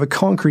hand, we have a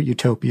concrete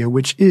utopia,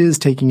 which is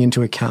taking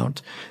into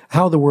account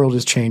how the world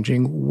is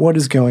changing, what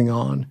is going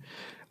on.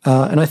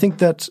 And I think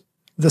that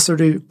the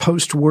sort of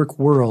post-work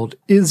world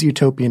is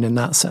utopian in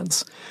that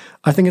sense.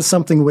 I think it's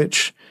something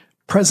which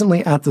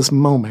presently at this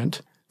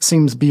moment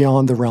seems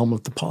beyond the realm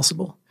of the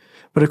possible.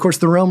 But of course,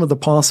 the realm of the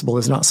possible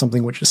is not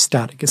something which is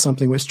static. It's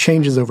something which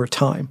changes over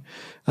time.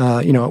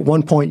 At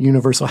one point,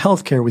 universal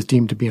healthcare was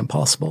deemed to be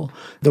impossible.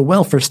 The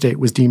welfare state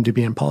was deemed to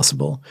be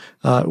impossible.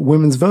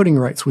 Women's voting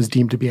rights was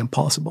deemed to be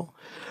impossible.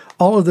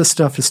 All of this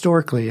stuff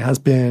historically has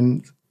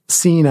been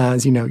seen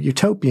as,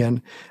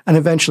 utopian, and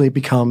eventually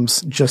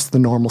becomes just the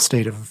normal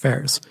state of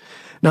affairs.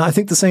 Now, I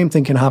think the same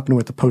thing can happen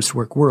with the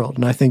post-work world.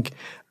 And I think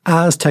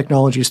as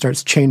technology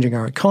starts changing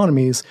our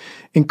economies,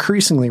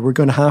 increasingly we're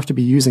going to have to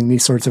be using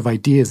these sorts of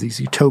ideas, these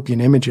utopian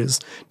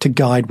images, to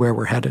guide where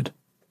we're headed.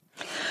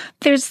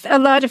 There's a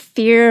lot of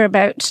fear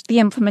about the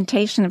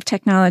implementation of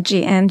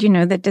technology and,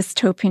 the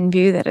dystopian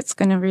view that it's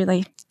going to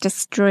really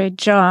destroy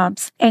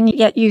jobs. And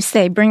yet you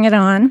say, bring it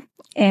on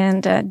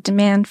and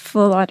demand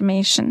full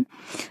automation.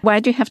 Why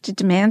do you have to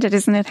demand it?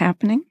 Isn't it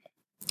happening?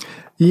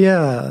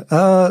 Yeah.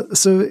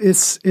 So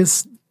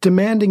it's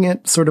demanding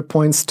it sort of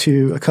points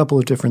to a couple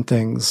of different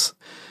things.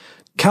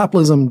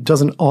 Capitalism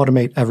doesn't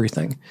automate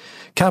everything.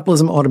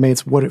 Capitalism automates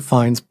what it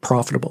finds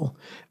profitable.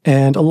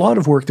 And a lot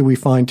of work that we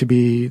find to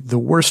be the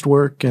worst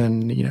work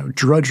and,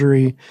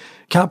 drudgery,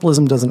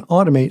 capitalism doesn't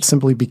automate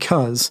simply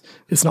because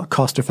it's not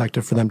cost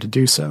effective for them to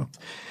do so.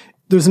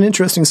 There's an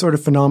interesting sort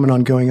of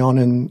phenomenon going on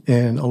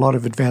in a lot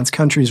of advanced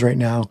countries right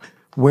now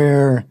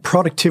where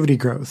productivity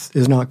growth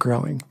is not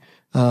growing,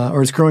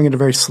 or is growing at a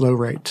very slow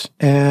rate.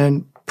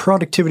 And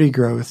productivity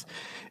growth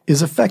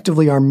is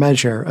effectively our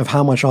measure of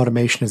how much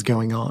automation is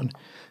going on.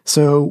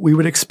 So we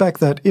would expect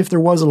that if there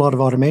was a lot of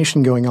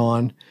automation going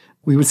on,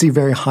 we would see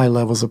very high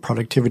levels of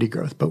productivity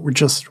growth, but we're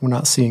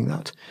not seeing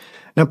that.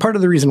 Now, part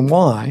of the reason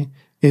why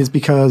is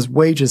because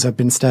wages have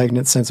been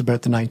stagnant since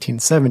about the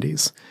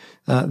 1970s.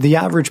 The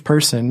average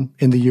person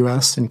in the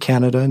US, in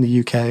Canada, in the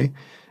UK,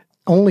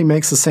 only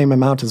makes the same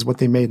amount as what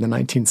they made in the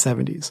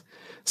 1970s.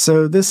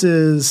 So this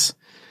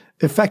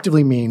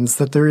effectively means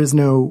that there is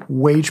no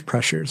wage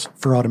pressures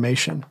for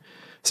automation.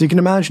 So you can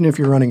imagine if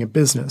you're running a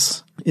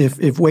business,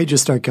 if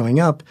wages start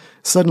going up,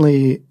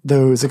 suddenly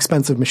those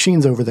expensive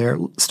machines over there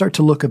start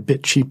to look a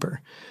bit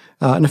cheaper.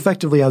 And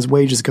effectively, as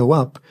wages go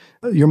up,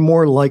 you're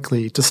more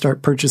likely to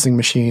start purchasing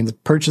machines,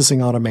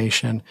 purchasing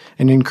automation,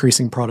 and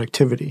increasing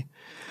productivity.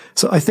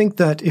 So I think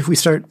that if we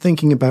start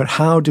thinking about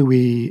how do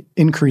we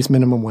increase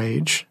minimum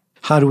wage,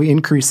 how do we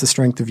increase the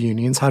strength of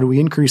unions, how do we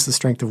increase the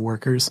strength of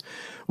workers,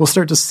 we'll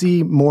start to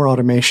see more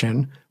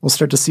automation, we'll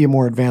start to see a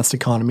more advanced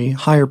economy,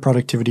 higher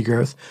productivity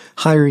growth,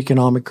 higher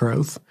economic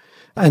growth,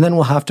 and then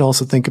we'll have to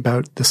also think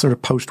about the sort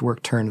of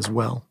post-work turn as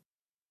well.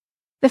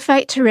 The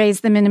fight to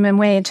raise the minimum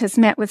wage has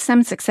met with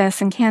some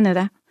success in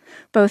Canada.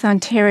 Both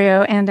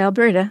Ontario and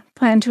Alberta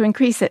plan to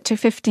increase it to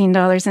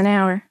 $15 an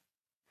hour.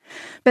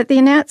 But the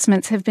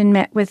announcements have been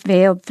met with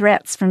veiled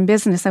threats from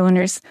business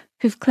owners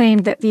who've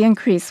claimed that the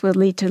increase will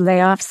lead to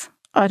layoffs,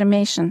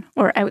 automation,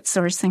 or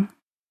outsourcing.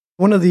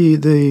 One of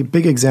the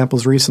big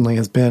examples recently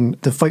has been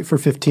the Fight for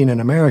 15 in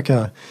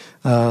America,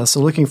 so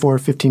looking for a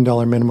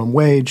 $15 minimum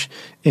wage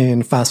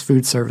in fast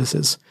food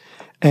services.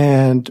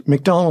 And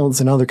McDonald's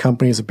and other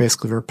companies have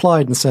basically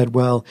replied and said,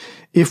 well,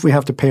 if we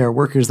have to pay our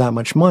workers that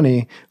much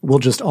money, we'll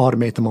just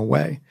automate them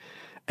away.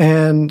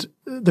 And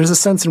there's a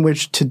sense in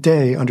which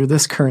today, under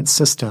this current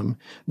system,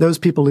 those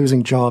people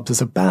losing jobs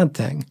is a bad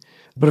thing.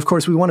 But of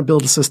course, we want to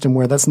build a system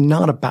where that's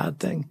not a bad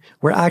thing,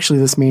 where actually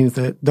this means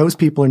that those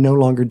people are no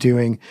longer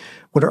doing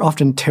what are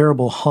often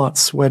terrible, hot,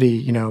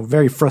 sweaty,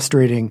 very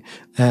frustrating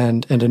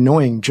and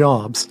annoying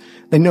jobs.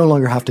 They no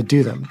longer have to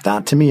do them.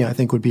 That, to me, I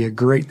think would be a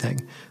great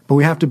thing. But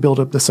we have to build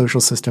up the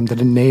social system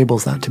that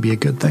enables that to be a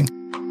good thing.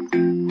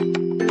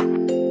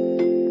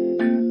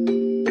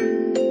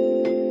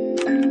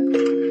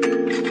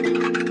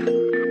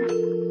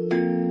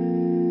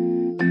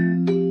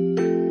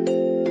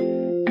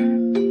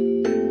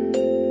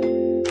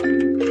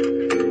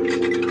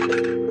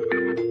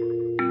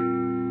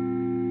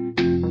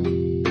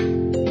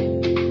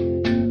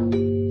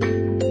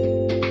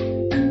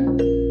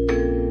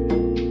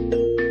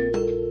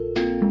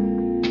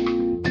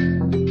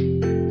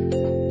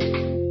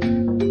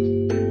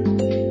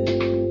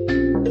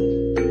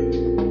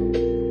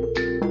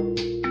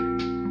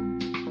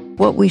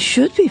 What we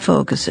should be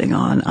focusing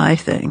on, I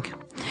think,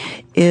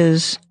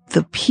 is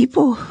the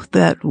people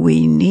that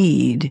we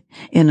need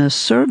in a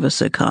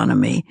service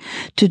economy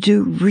to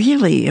do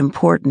really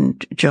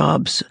important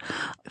jobs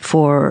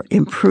for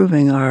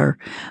improving our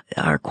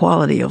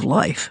quality of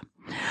life.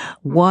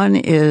 One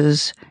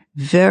is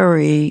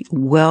very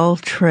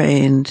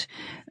well-trained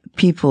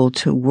people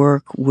to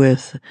work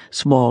with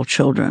small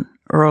children.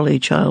 Early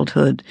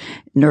childhood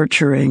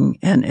nurturing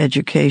and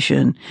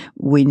education,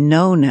 we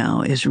know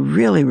now is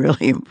really,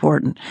 really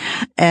important.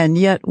 And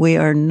yet we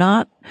are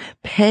not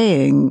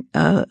paying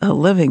a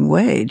living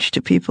wage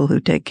to people who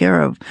take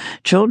care of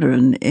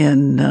children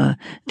in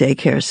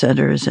daycare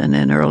centers and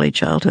in early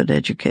childhood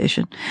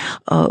education.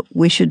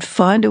 We should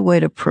find a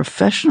way to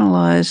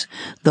professionalize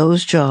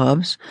those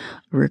jobs,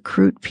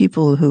 recruit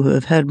people who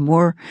have had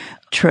more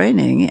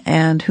training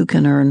and who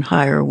can earn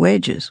higher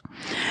wages.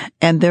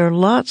 And there are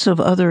lots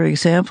of other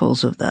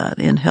examples of that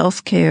in healthcare.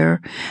 health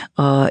care,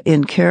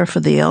 in care for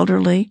the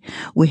elderly.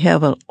 We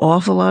have an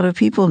awful lot of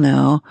people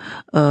now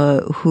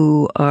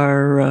who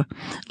are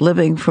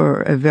living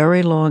for a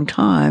very long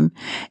time,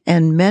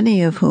 and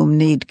many of whom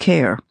need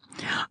care.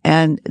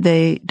 And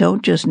they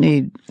don't just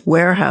need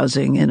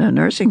warehousing in a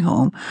nursing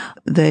home.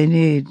 They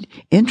need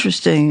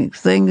interesting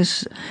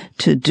things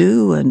to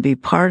do and be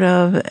part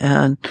of,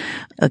 and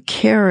a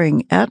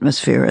caring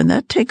atmosphere. And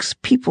that takes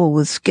people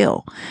with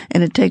skill,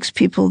 and it takes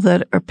people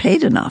that are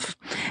paid enough.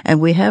 And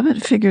we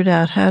haven't figured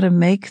out how to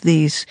make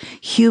these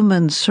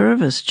human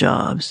service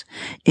jobs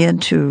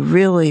into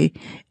really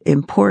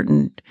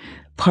important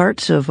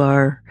parts of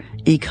our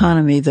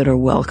economy that are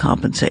well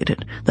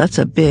compensated. That's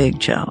a big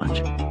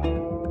challenge.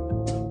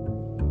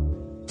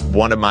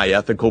 One of my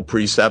ethical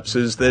precepts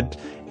is that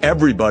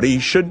everybody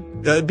should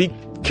be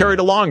carried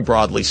along,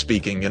 broadly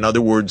speaking. In other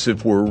words,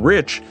 if we're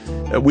rich,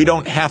 we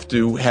don't have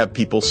to have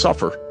people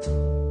suffer.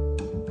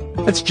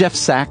 That's Jeff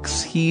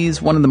Sachs.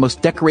 He's one of the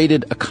most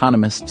decorated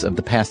economists of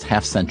the past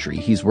half century.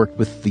 He's worked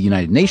with the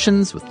United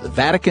Nations, with the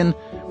Vatican,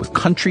 with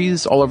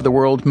countries all over the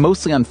world,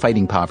 mostly on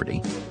fighting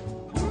poverty.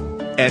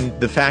 And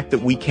the fact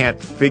that we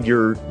can't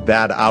figure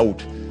that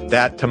out,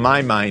 that to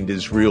my mind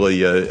is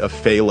really a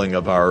failing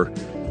of our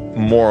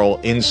moral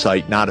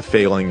insight, not a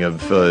failing of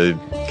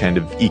kind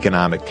of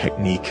economic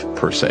technique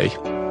per se.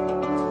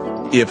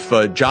 If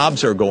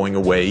jobs are going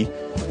away,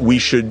 we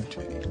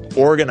should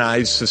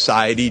organize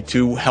society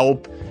to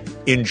help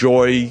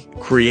enjoy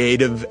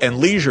creative and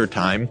leisure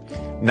time,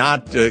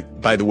 not,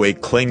 by the way,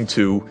 cling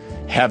to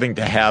having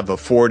to have a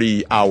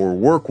 40-hour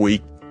work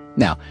week.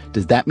 Now,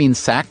 does that mean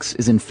Sachs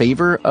is in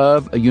favor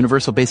of a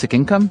universal basic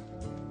income?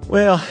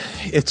 Well,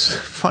 it's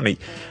funny.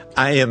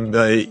 I am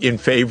in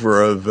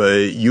favor of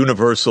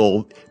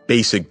universal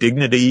basic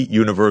dignity,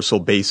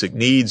 universal basic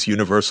needs,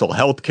 universal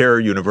health care,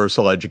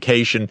 universal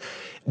education.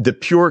 The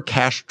pure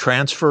cash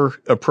transfer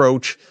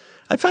approach,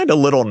 I find a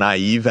little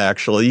naive,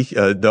 actually,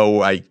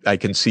 though I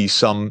can see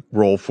some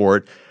role for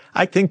it.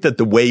 I think that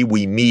the way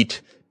we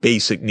meet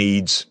basic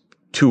needs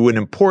to an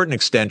important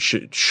extent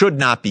should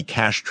not be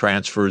cash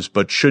transfers,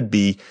 but should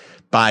be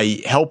by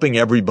helping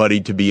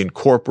everybody to be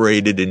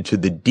incorporated into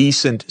the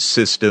decent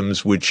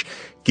systems which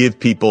give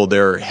people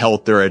their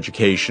health, their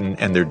education,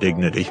 and their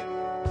dignity.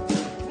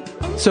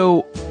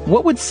 So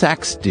what would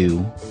Sachs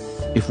do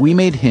if we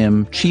made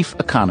him chief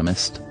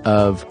economist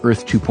of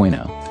Earth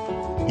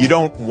 2.0? You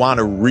don't want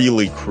to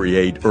really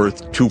create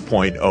Earth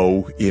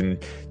 2.0 in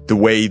the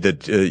way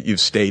that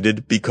you've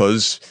stated,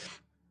 because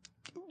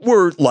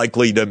we're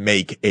likely to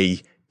make a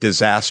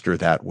disaster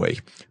that way.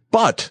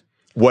 But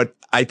what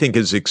I think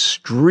is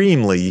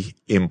extremely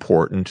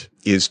important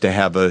is to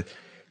have a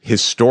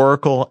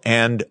historical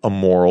and a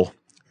moral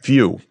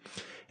view.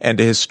 And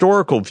a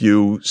historical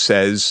view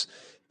says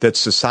that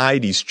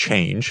societies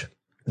change.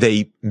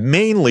 They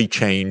mainly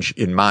change,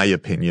 in my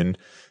opinion,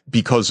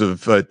 because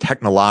of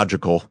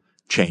technological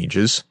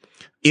changes.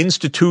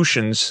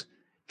 Institutions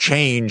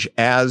change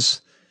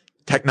as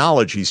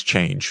technologies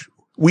change.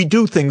 We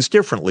do things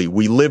differently.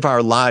 We live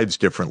our lives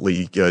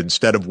differently.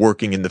 Instead of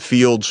working in the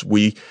fields,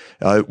 we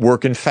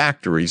work in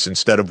factories.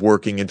 Instead of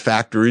working in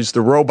factories,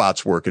 the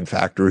robots work in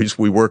factories.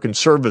 We work in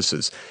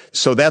services.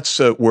 So that's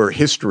where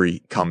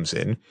history comes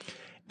in.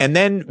 And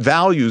then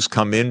values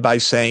come in by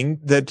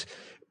saying that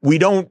we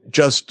don't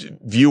just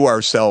view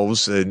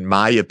ourselves, in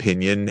my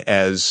opinion,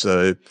 as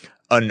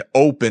an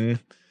open,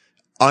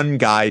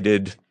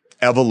 unguided,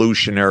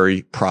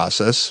 evolutionary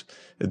process.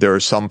 There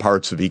are some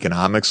parts of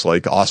economics,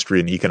 like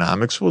Austrian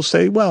economics, will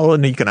say, well,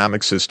 an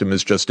economic system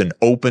is just an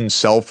open,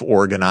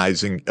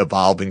 self-organizing,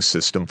 evolving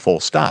system,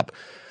 full stop.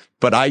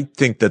 But I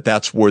think that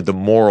that's where the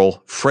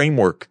moral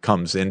framework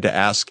comes in, to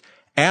ask,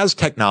 as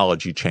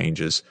technology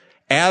changes,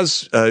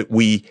 as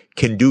we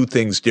can do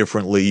things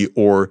differently,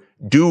 or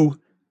do,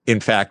 in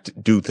fact,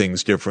 do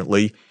things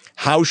differently,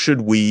 how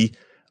should we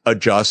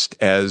adjust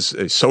as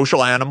a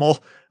social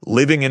animal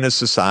living in a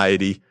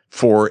society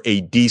for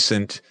a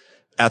decent,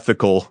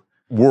 ethical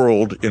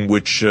world in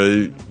which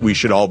we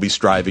should all be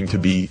striving to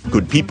be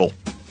good people.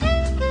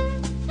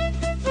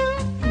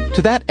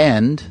 To that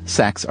end,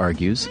 Sachs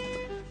argues,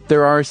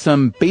 there are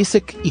some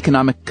basic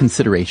economic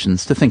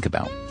considerations to think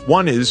about.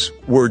 One is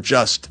we're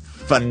just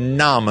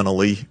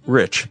phenomenally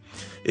rich.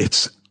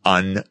 It's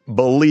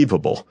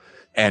unbelievable.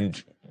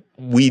 And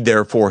we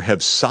therefore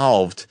have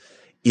solved,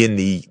 in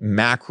the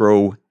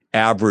macro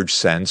average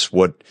sense,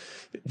 what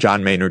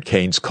John Maynard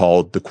Keynes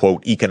called the,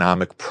 quote,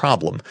 economic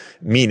problem,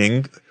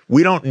 meaning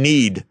we don't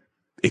need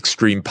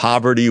extreme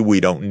poverty. We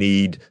don't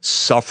need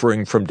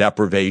suffering from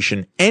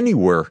deprivation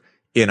anywhere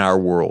in our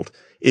world.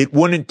 It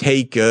wouldn't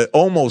take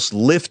almost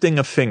lifting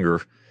a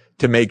finger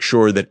to make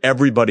sure that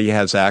everybody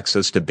has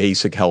access to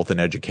basic health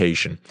and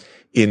education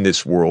in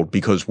this world,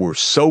 because we're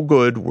so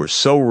good, we're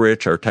so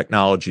rich, our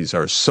technologies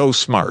are so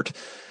smart.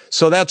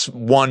 So that's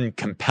one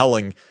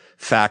compelling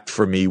fact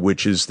for me,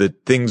 which is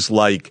that things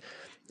like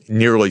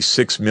nearly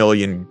 6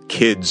 million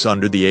kids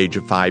under the age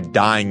of 5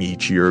 dying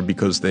each year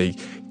because they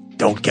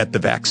don't get the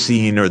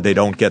vaccine or they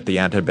don't get the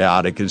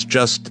antibiotic is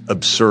just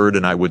absurd,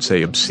 and I would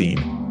say obscene.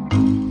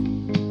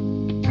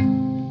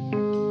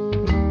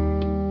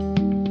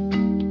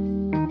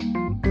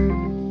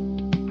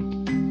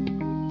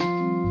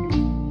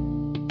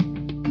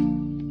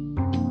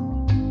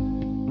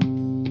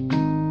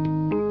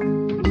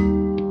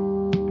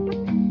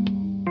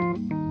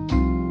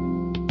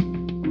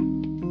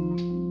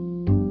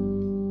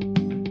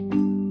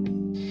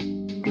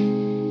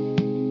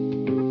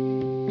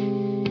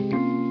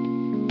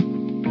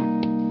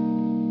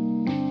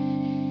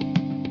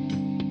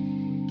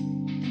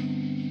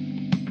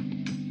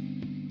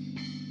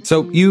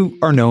 So you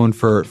are known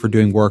for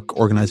doing work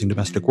organizing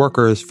domestic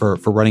workers, for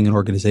running an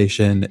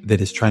organization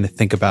that is trying to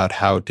think about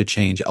how to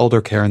change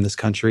elder care in this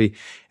country.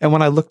 And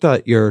when I looked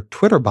at your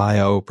Twitter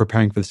bio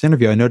preparing for this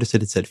interview, I noticed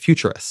that it said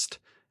futurist.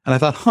 And I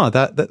thought,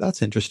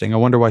 that's interesting. I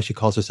wonder why she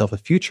calls herself a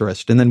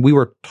futurist. And then we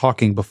were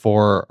talking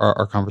before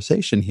our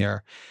conversation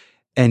here,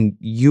 and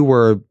you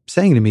were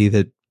saying to me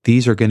that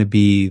these are going to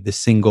be the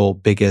single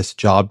biggest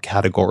job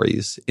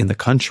categories in the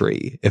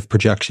country if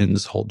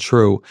projections hold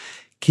true.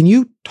 Can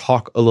you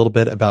talk a little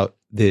bit about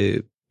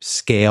the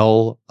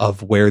scale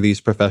of where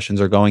these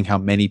professions are going, how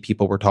many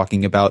people we're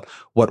talking about,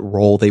 what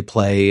role they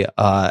play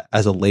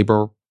as a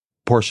labor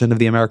portion of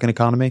the American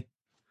economy?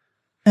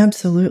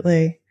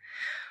 Absolutely.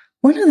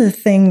 One of the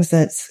things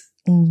that's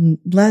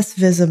less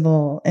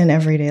visible in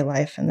everyday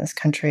life in this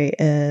country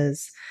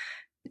is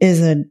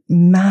a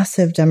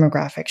massive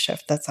demographic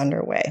shift that's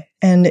underway.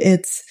 And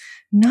it's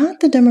not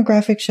the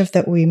demographic shift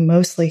that we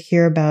mostly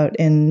hear about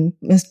in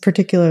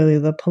particularly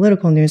the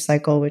political news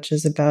cycle, which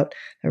is about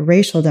the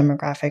racial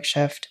demographic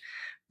shift.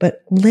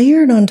 But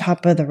layered on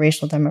top of the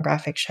racial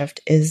demographic shift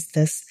is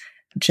this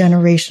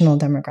generational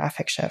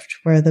demographic shift,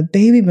 where the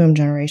baby boom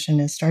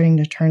generation is starting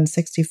to turn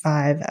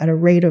 65 at a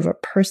rate of a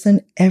person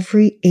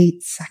every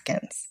 8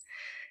 seconds.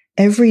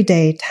 Every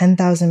day,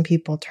 10,000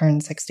 people turn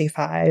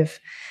 65.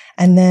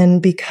 And then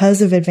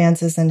because of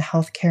advances in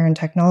healthcare and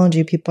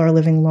technology, people are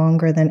living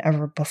longer than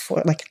ever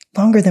before, like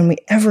longer than we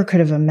ever could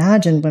have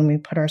imagined when we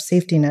put our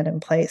safety net in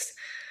place.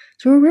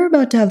 So we're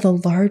about to have the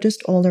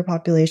largest older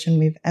population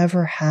we've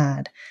ever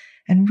had,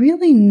 and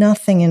really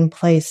nothing in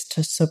place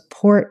to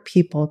support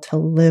people to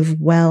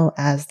live well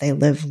as they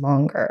live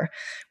longer,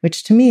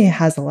 which to me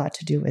has a lot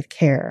to do with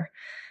care.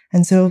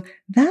 And so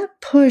that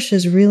push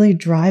is really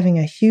driving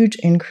a huge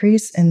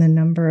increase in the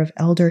number of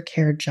elder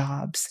care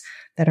jobs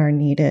that are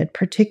needed,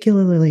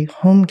 particularly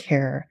home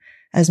care,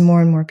 as more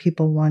and more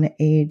people want to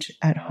age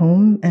at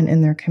home and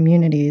in their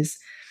communities.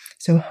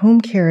 So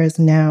home care is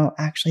now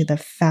actually the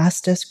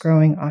fastest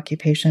growing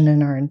occupation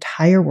in our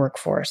entire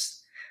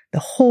workforce, the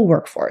whole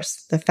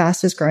workforce, the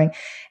fastest growing.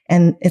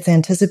 And it's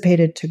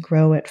anticipated to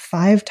grow at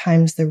 5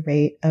 times the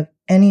rate of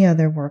any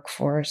other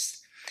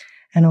workforce.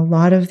 And a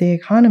lot of the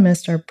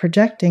economists are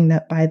projecting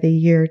that by the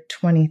year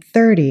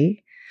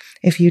 2030,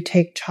 if you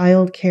take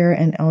childcare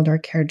and elder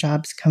care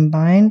jobs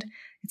combined,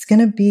 it's going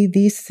to be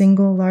the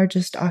single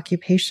largest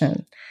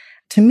occupation.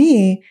 To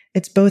me,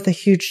 it's both a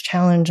huge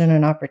challenge and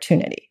an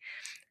opportunity.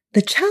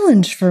 The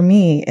challenge for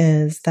me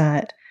is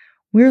that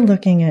we're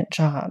looking at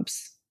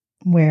jobs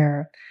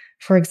where,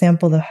 for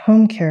example, the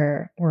home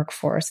care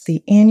workforce,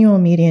 the annual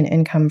median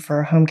income for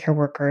a home care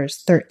worker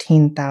is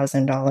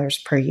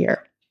 $13,000 per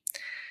year.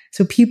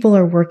 So people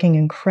are working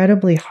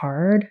incredibly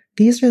hard.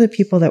 These are the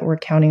people that we're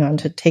counting on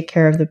to take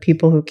care of the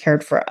people who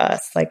cared for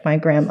us, like my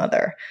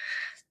grandmother.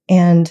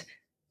 And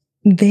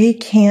they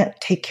can't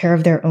take care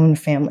of their own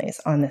families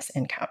on this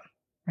income,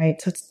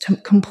 right? So it's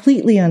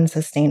completely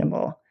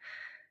unsustainable.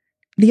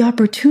 The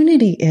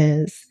opportunity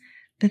is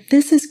that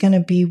this is going to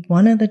be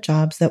one of the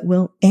jobs that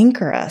will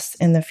anchor us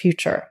in the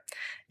future.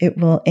 It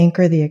will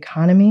anchor the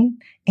economy,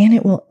 and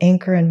it will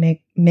anchor and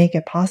make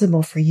it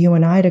possible for you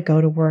and I to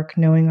go to work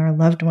knowing our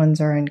loved ones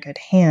are in good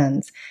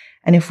hands.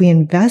 And if we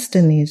invest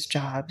in these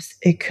jobs,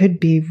 it could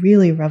be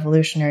really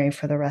revolutionary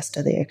for the rest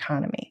of the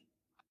economy.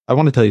 I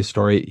want to tell you a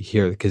story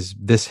here because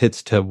this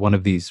hits to one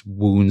of these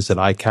wounds that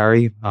I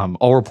carry.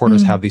 All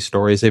reporters have these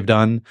stories they've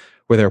done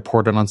where they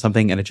reported on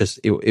something and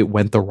it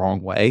went the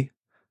wrong way.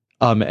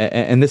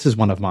 And this is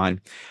one of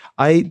mine.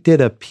 I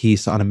did a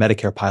piece on a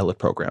Medicare pilot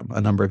program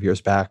a number of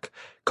years back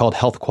called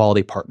Health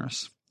Quality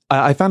Partners.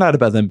 I found out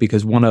about them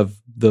because one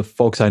of the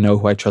folks I know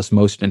who I trust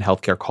most in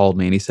healthcare called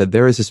me and he said,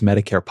 there is this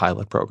Medicare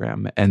pilot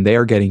program and they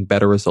are getting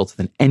better results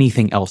than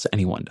anything else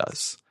anyone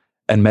does.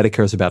 And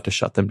Medicare is about to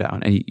shut them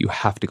down and you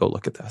have to go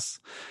look at this.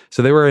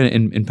 So they were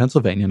in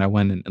Pennsylvania and I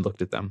went and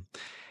looked at them.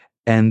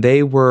 And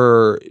they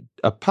were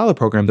a pilot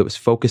program that was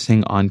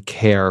focusing on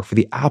care for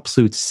the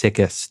absolute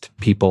sickest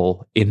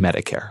people in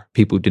Medicare,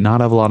 people who did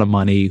not have a lot of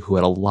money, who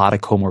had a lot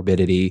of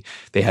comorbidity.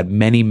 They had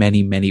many,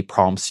 many, many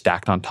problems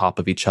stacked on top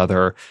of each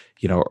other,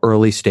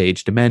 early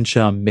stage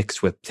dementia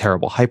mixed with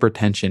terrible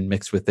hypertension,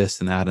 mixed with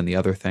this and that and the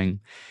other thing.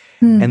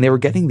 And they were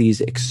getting these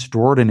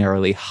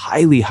extraordinarily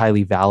highly,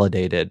 highly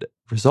validated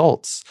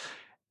results.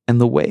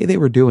 And the way they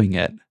were doing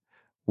it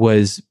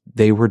was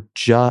they were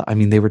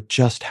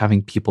just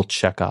having people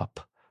check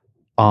up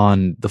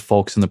on the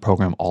folks in the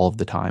program all of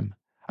the time.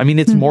 I mean,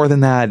 it's more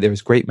than that. There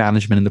was great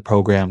management in the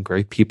program,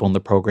 great people in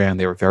the program.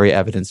 They were very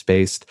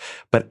evidence-based.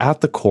 But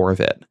at the core of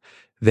it,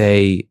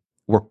 they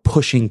were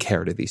pushing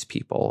care to these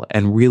people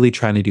and really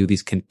trying to do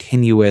these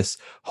continuous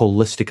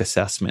holistic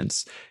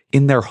assessments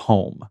in their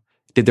home.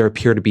 Did there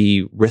appear to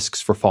be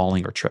risks for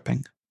falling or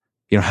tripping?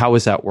 How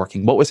was that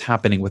working? What was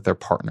happening with their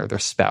partner, their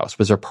spouse?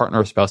 Was their partner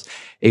or spouse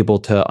able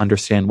to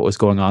understand what was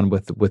going on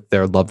with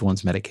their loved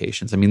one's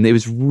medications? I mean, it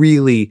was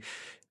really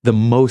the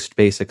most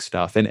basic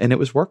stuff, and it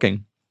was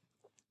working.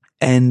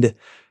 And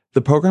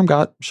the program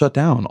got shut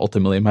down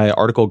ultimately. My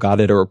article got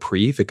it a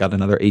reprieve. It got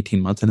another 18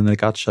 months, and then it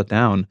got shut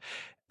down.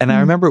 And I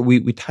remember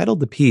we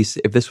titled the piece,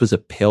 "If this was a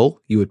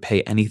pill, you would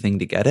pay anything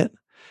to get it,"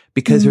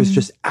 because there's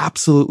just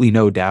absolutely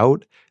no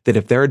doubt that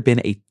if there had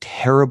been a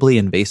terribly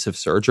invasive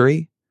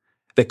surgery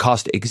that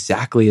cost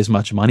exactly as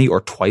much money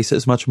or twice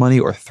as much money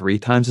or 3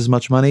 times as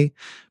much money,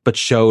 but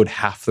showed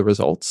half the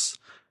results,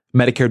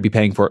 Medicare would be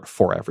paying for it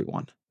for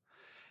everyone.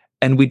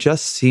 And we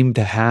just seem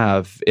to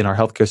have in our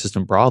healthcare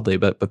system broadly,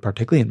 but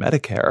particularly in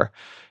Medicare,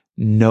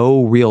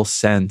 no real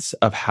sense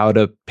of how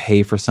to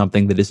pay for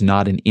something that is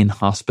not an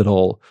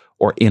in-hospital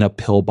or in a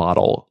pill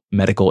bottle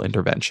medical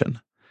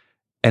intervention.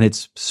 And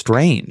it's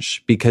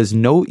strange because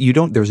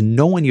there's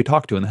no one you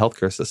talk to in the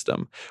healthcare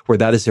system where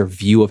that is their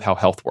view of how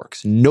health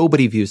works.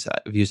 Nobody views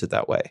it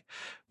that way.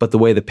 But the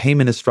way the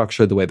payment is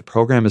structured, the way the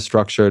program is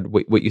structured,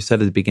 what you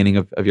said at the beginning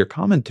of your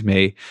comment to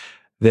me,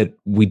 that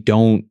we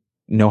don't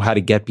know how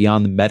to get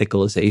beyond the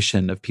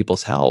medicalization of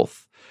people's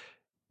health.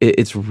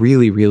 It's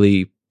really,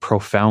 really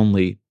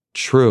profoundly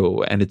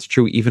true. And it's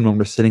true even when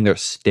we're sitting there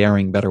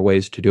staring better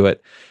ways to do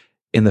it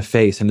in the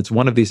face. And it's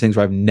one of these things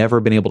where I've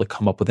never been able to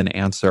come up with an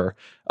answer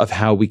of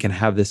how we can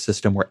have this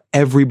system where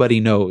everybody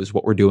knows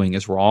what we're doing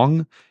is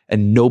wrong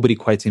and nobody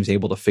quite seems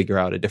able to figure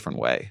out a different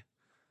way.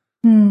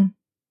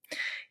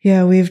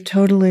 Yeah, we've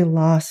totally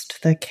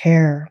lost the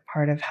care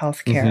part of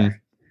healthcare.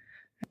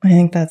 I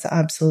think that's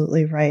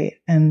absolutely right.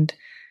 And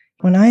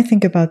when I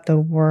think about the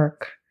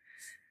work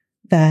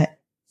that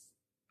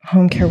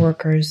home care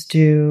workers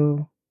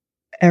do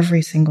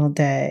every single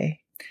day,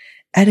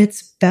 at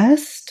its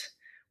best,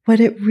 what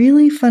it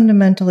really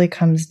fundamentally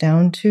comes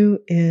down to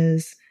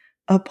is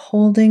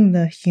upholding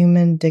the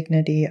human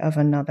dignity of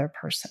another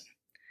person.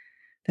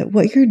 That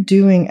what you're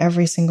doing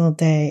every single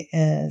day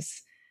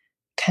is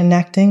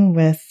connecting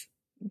with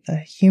the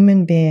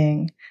human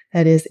being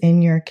that is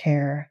in your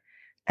care,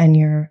 and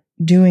you're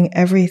doing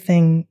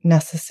everything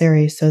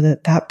necessary so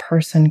that that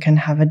person can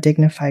have a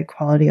dignified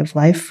quality of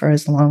life for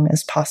as long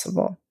as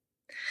possible.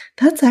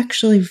 That's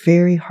actually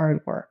very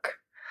hard work.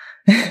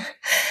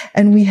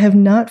 And we have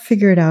not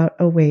figured out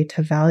a way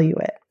to value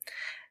it.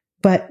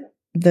 But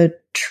the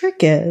trick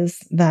is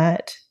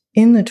that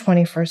in the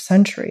 21st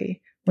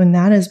century, when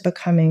that is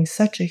becoming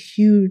such a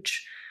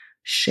huge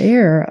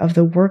share of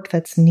the work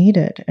that's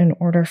needed in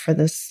order for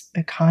this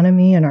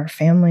economy and our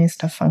families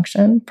to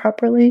function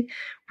properly,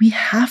 we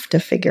have to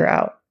figure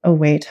out a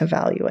way to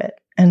value it.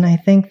 And I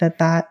think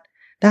that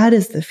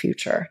is the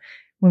future.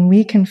 When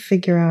we can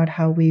figure out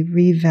how we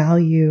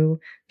revalue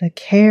the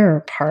care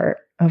part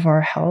of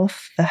our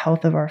health, the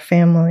health of our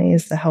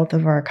families, the health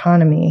of our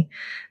economy,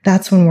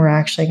 that's when we're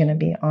actually going to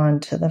be on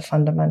to the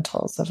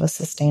fundamentals of a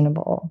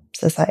sustainable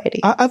society.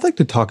 I'd like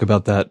to talk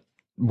about that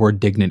word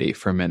dignity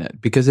for a minute,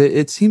 because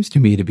it seems to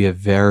me to be a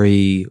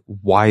very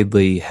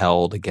widely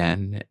held,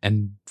 again,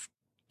 and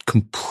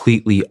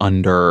completely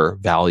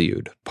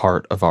undervalued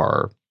part of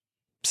our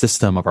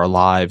system, of our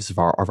lives, of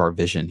our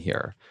vision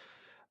here.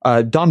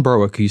 Don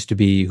Berwick,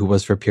 who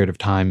was for a period of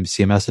time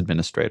CMS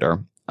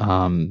administrator,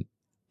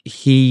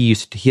 he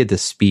had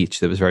this speech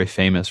that was very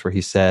famous where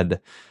he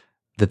said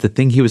that the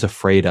thing he was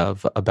afraid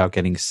of about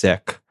getting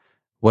sick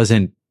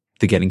wasn't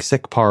the getting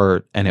sick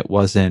part, and it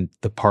wasn't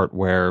the part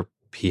where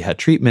he had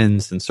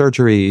treatments and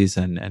surgeries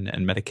and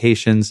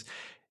medications.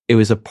 It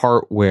was a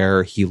part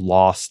where he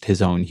lost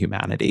his own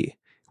humanity,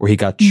 where he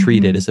got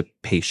treated as a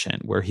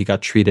patient, where he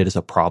got treated as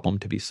a problem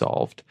to be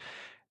solved.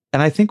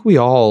 And I think we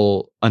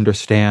all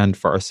understand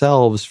for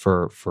ourselves,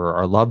 for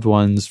our loved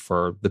ones,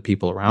 for the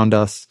people around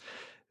us,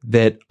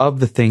 that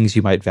of the things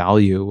you might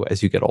value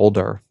as you get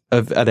older,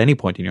 at any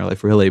point in your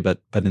life really,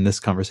 but in this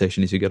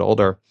conversation as you get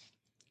older,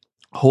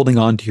 holding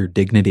on to your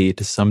dignity,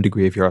 to some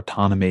degree of your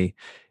autonomy,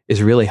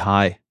 is really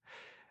high.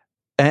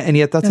 And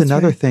yet that's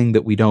another right. thing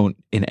that we don't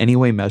in any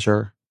way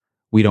measure,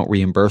 we don't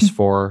reimburse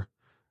for.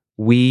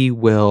 We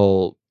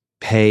will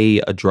pay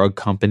a drug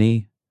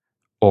company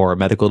or a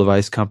medical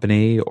device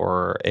company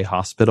or a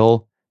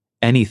hospital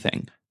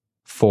anything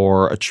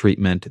for a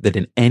treatment that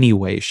in any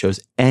way shows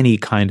any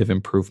kind of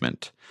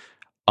improvement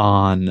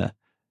on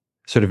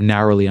sort of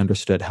narrowly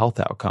understood health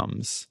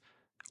outcomes,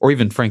 or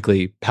even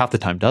frankly, half the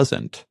time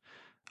doesn't.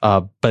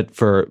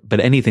 But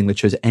anything that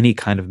shows any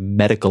kind of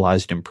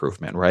medicalized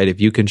improvement, right? If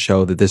you can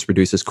show that this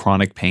reduces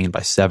chronic pain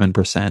by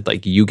 7%,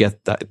 like you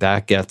get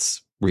that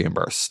gets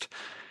reimbursed.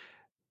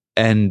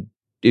 And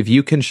if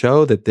you can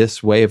show that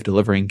this way of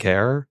delivering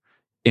care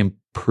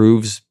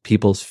improves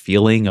people's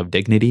feeling of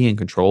dignity and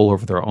control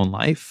over their own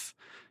life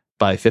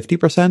by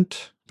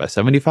 50%, by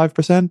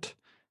 75%,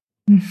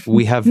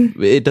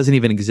 it doesn't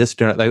even exist.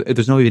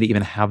 There's no way to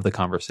even have the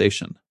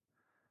conversation.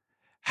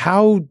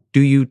 How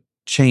do you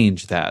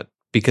change that?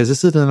 Because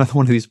this is another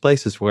one of these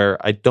places where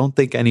I don't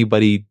think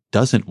anybody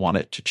doesn't want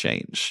it to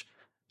change.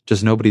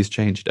 Just nobody's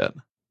changed it.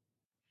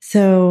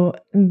 So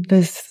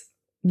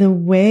the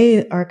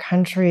way our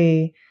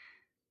country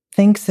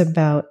thinks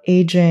about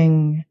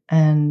aging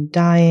and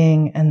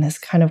dying and this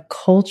kind of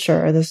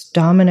culture, this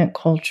dominant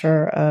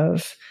culture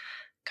of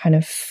kind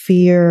of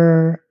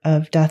fear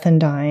of death and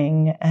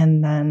dying,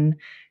 and then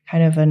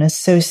kind of an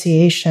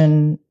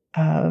association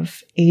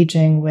of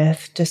aging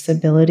with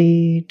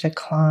disability,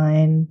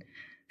 decline,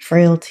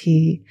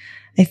 frailty.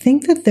 I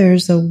think that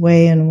there's a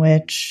way in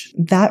which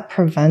that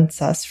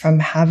prevents us from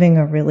having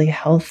a really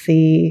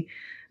healthy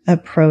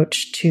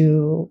approach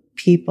to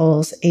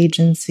people's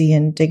agency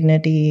and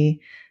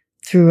dignity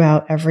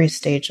throughout every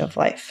stage of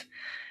life.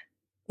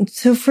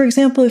 So, for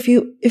example, if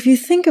you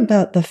think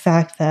about the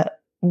fact that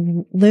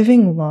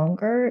living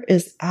longer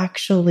is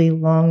actually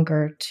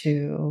longer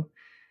to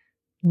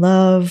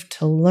love,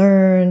 to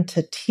learn,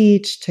 to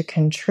teach, to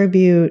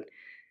contribute.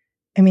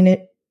 I mean,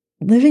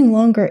 living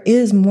longer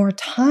is more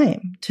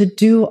time to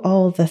do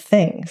all the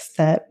things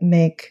that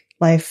make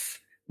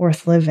life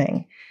worth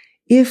living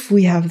if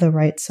we have the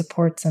right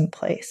supports in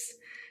place.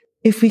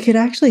 If we could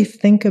actually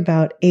think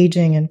about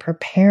aging and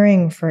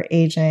preparing for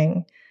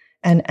aging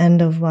and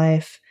end of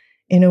life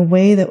in a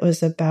way that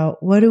was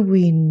about what do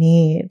we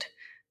need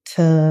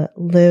to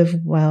live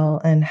well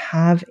and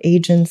have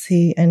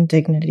agency and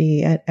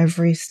dignity at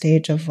every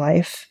stage of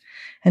life,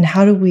 and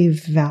how do we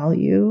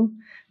value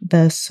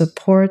the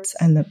supports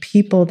and the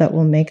people that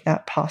will make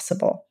that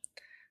possible,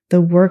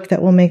 the work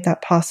that will make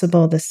that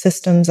possible, the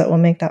systems that will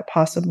make that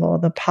possible,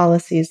 the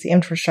policies, the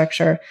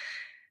infrastructure.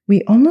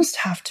 We almost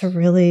have to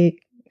really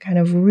kind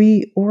of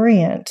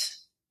reorient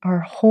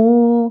our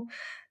whole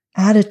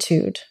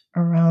attitude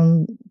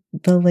around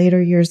the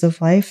later years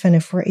of life. And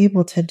if we're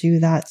able to do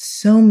that,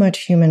 so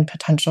much human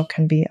potential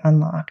can be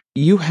unlocked.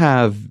 You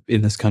have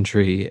in this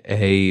country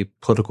a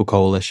political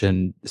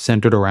coalition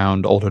centered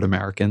around older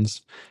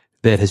Americans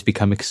that has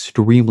become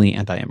extremely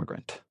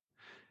anti-immigrant.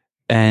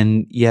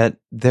 And yet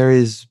there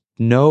is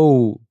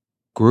no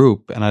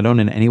group, and I don't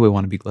in any way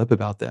want to be glib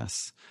about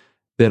this,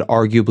 that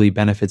arguably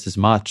benefits as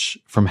much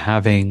from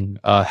having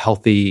a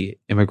healthy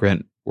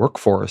immigrant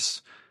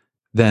workforce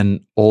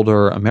than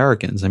older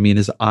Americans. I mean,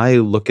 as I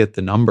look at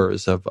the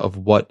numbers of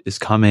what is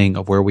coming,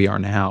 of where we are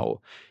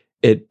now,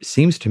 it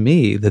seems to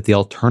me that the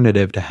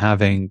alternative to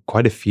having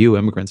quite a few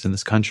immigrants in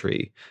this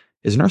country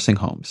is nursing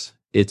homes.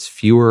 It's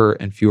fewer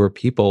and fewer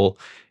people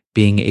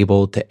being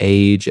able to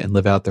age and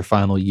live out their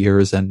final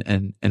years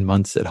and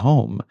months at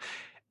home.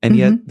 And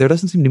yet there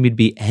doesn't seem to me to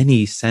be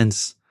any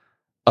sense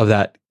of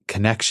that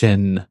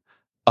connection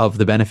of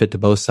the benefit to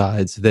both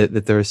sides,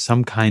 that there is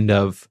some kind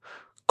of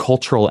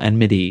cultural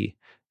enmity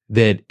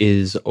that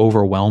is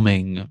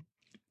overwhelming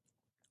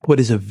what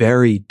is a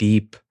very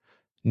deep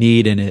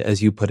need and,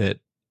 as you put it,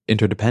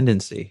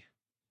 interdependency.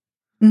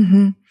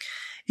 Mm-hmm.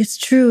 It's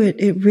true.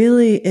 It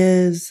really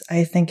is.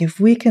 I think if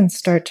we can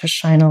start to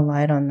shine a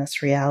light on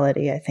this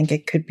reality, I think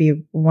it could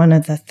be one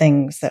of the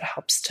things that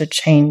helps to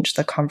change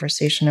the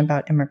conversation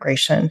about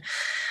immigration.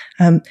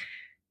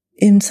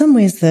 In some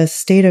ways, the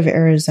state of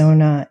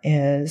Arizona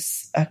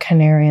is a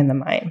canary in the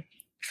mine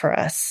for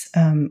us.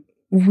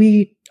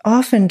 We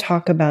often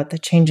talk about the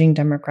changing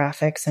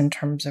demographics in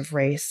terms of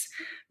race,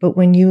 but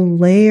when you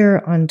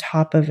layer on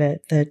top of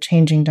it the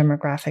changing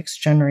demographics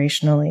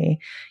generationally,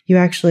 you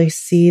actually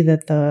see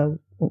that the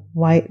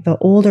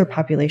older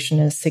population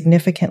is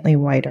significantly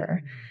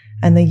whiter,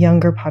 and the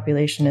younger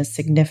population is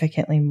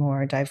significantly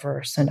more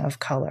diverse and of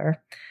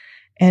color.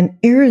 And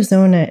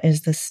Arizona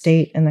is the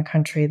state in the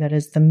country that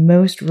is the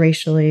most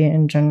racially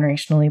and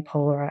generationally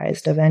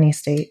polarized of any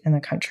state in the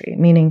country,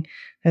 meaning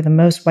they're the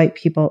most white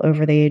people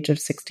over the age of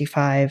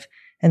 65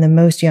 and the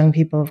most young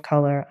people of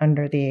color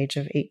under the age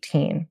of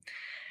 18.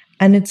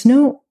 And it's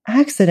no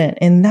accident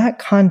in that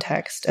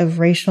context of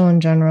racial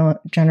and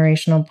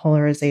generational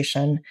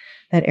polarization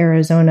that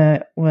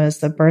Arizona was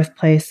the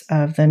birthplace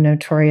of the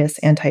notorious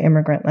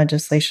anti-immigrant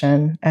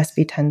legislation, SB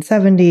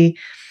 1070,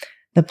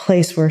 the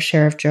place where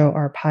Sheriff Joe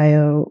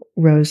Arpaio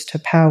rose to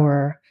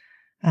power,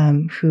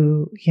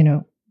 who,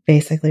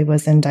 basically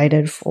was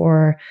indicted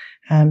for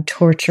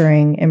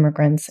torturing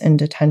immigrants in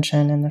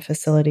detention in the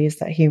facilities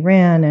that he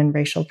ran and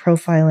racial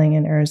profiling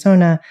in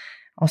Arizona.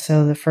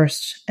 Also the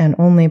first and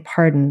only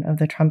pardon of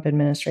the Trump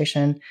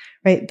administration,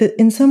 right?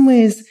 In some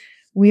ways,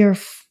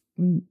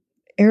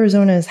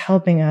 Arizona is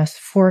helping us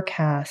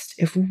forecast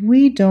if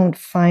we don't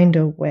find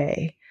a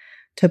way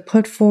to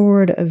put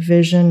forward a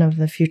vision of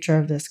the future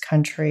of this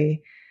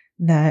country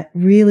that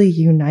really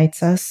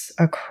unites us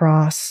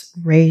across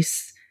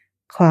race,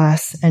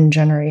 class, and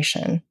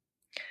generation,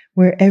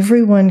 where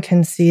everyone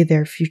can see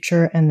their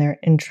future and their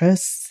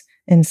interests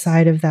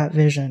inside of that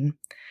vision.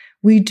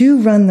 We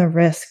do run the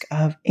risk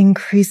of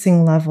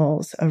increasing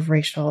levels of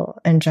racial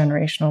and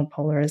generational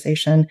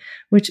polarization,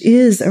 which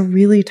is a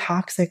really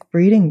toxic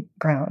breeding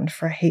ground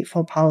for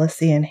hateful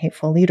policy and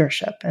hateful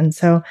leadership. And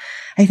so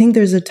I think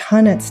there's a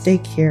ton at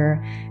stake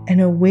here, and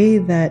a way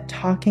that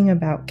talking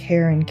about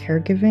care and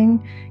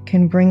caregiving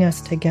can bring us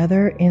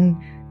together in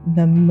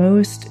the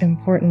most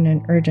important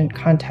and urgent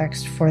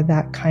context for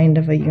that kind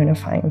of a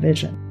unifying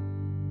vision.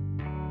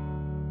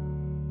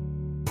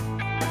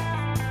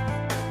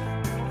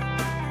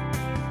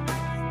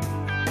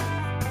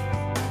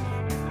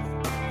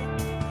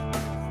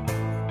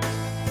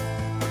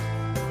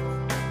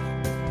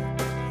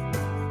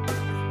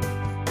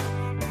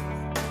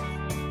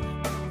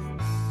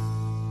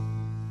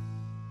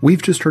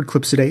 We've just heard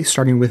clips today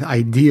starting with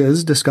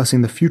Ideas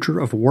discussing the future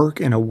of work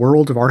in a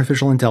world of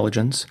artificial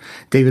intelligence.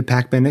 David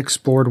Pakman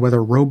explored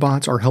whether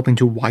robots are helping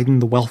to widen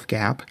the wealth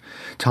gap.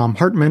 Thom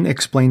Hartmann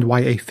explained why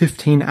a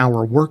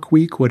 15-hour work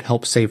week would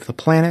help save the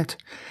planet.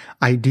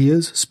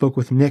 Ideas spoke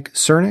with Nick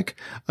Cernick,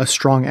 a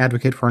strong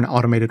advocate for an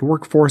automated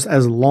workforce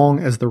as long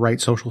as the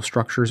right social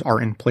structures are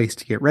in place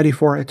to get ready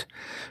for it.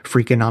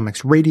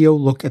 Freakonomics Radio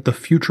looked at the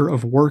future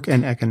of work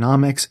and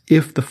economics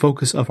if the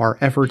focus of our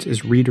efforts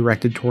is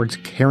redirected towards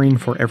caring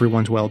for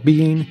everyone's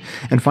well-being.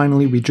 And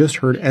finally, we just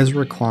heard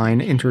Ezra Klein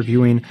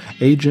interviewing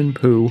A-Jin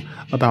Poo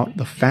about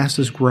the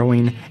fastest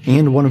growing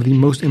and one of the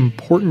most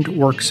important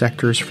work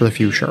sectors for the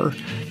future,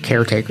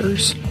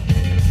 caretakers.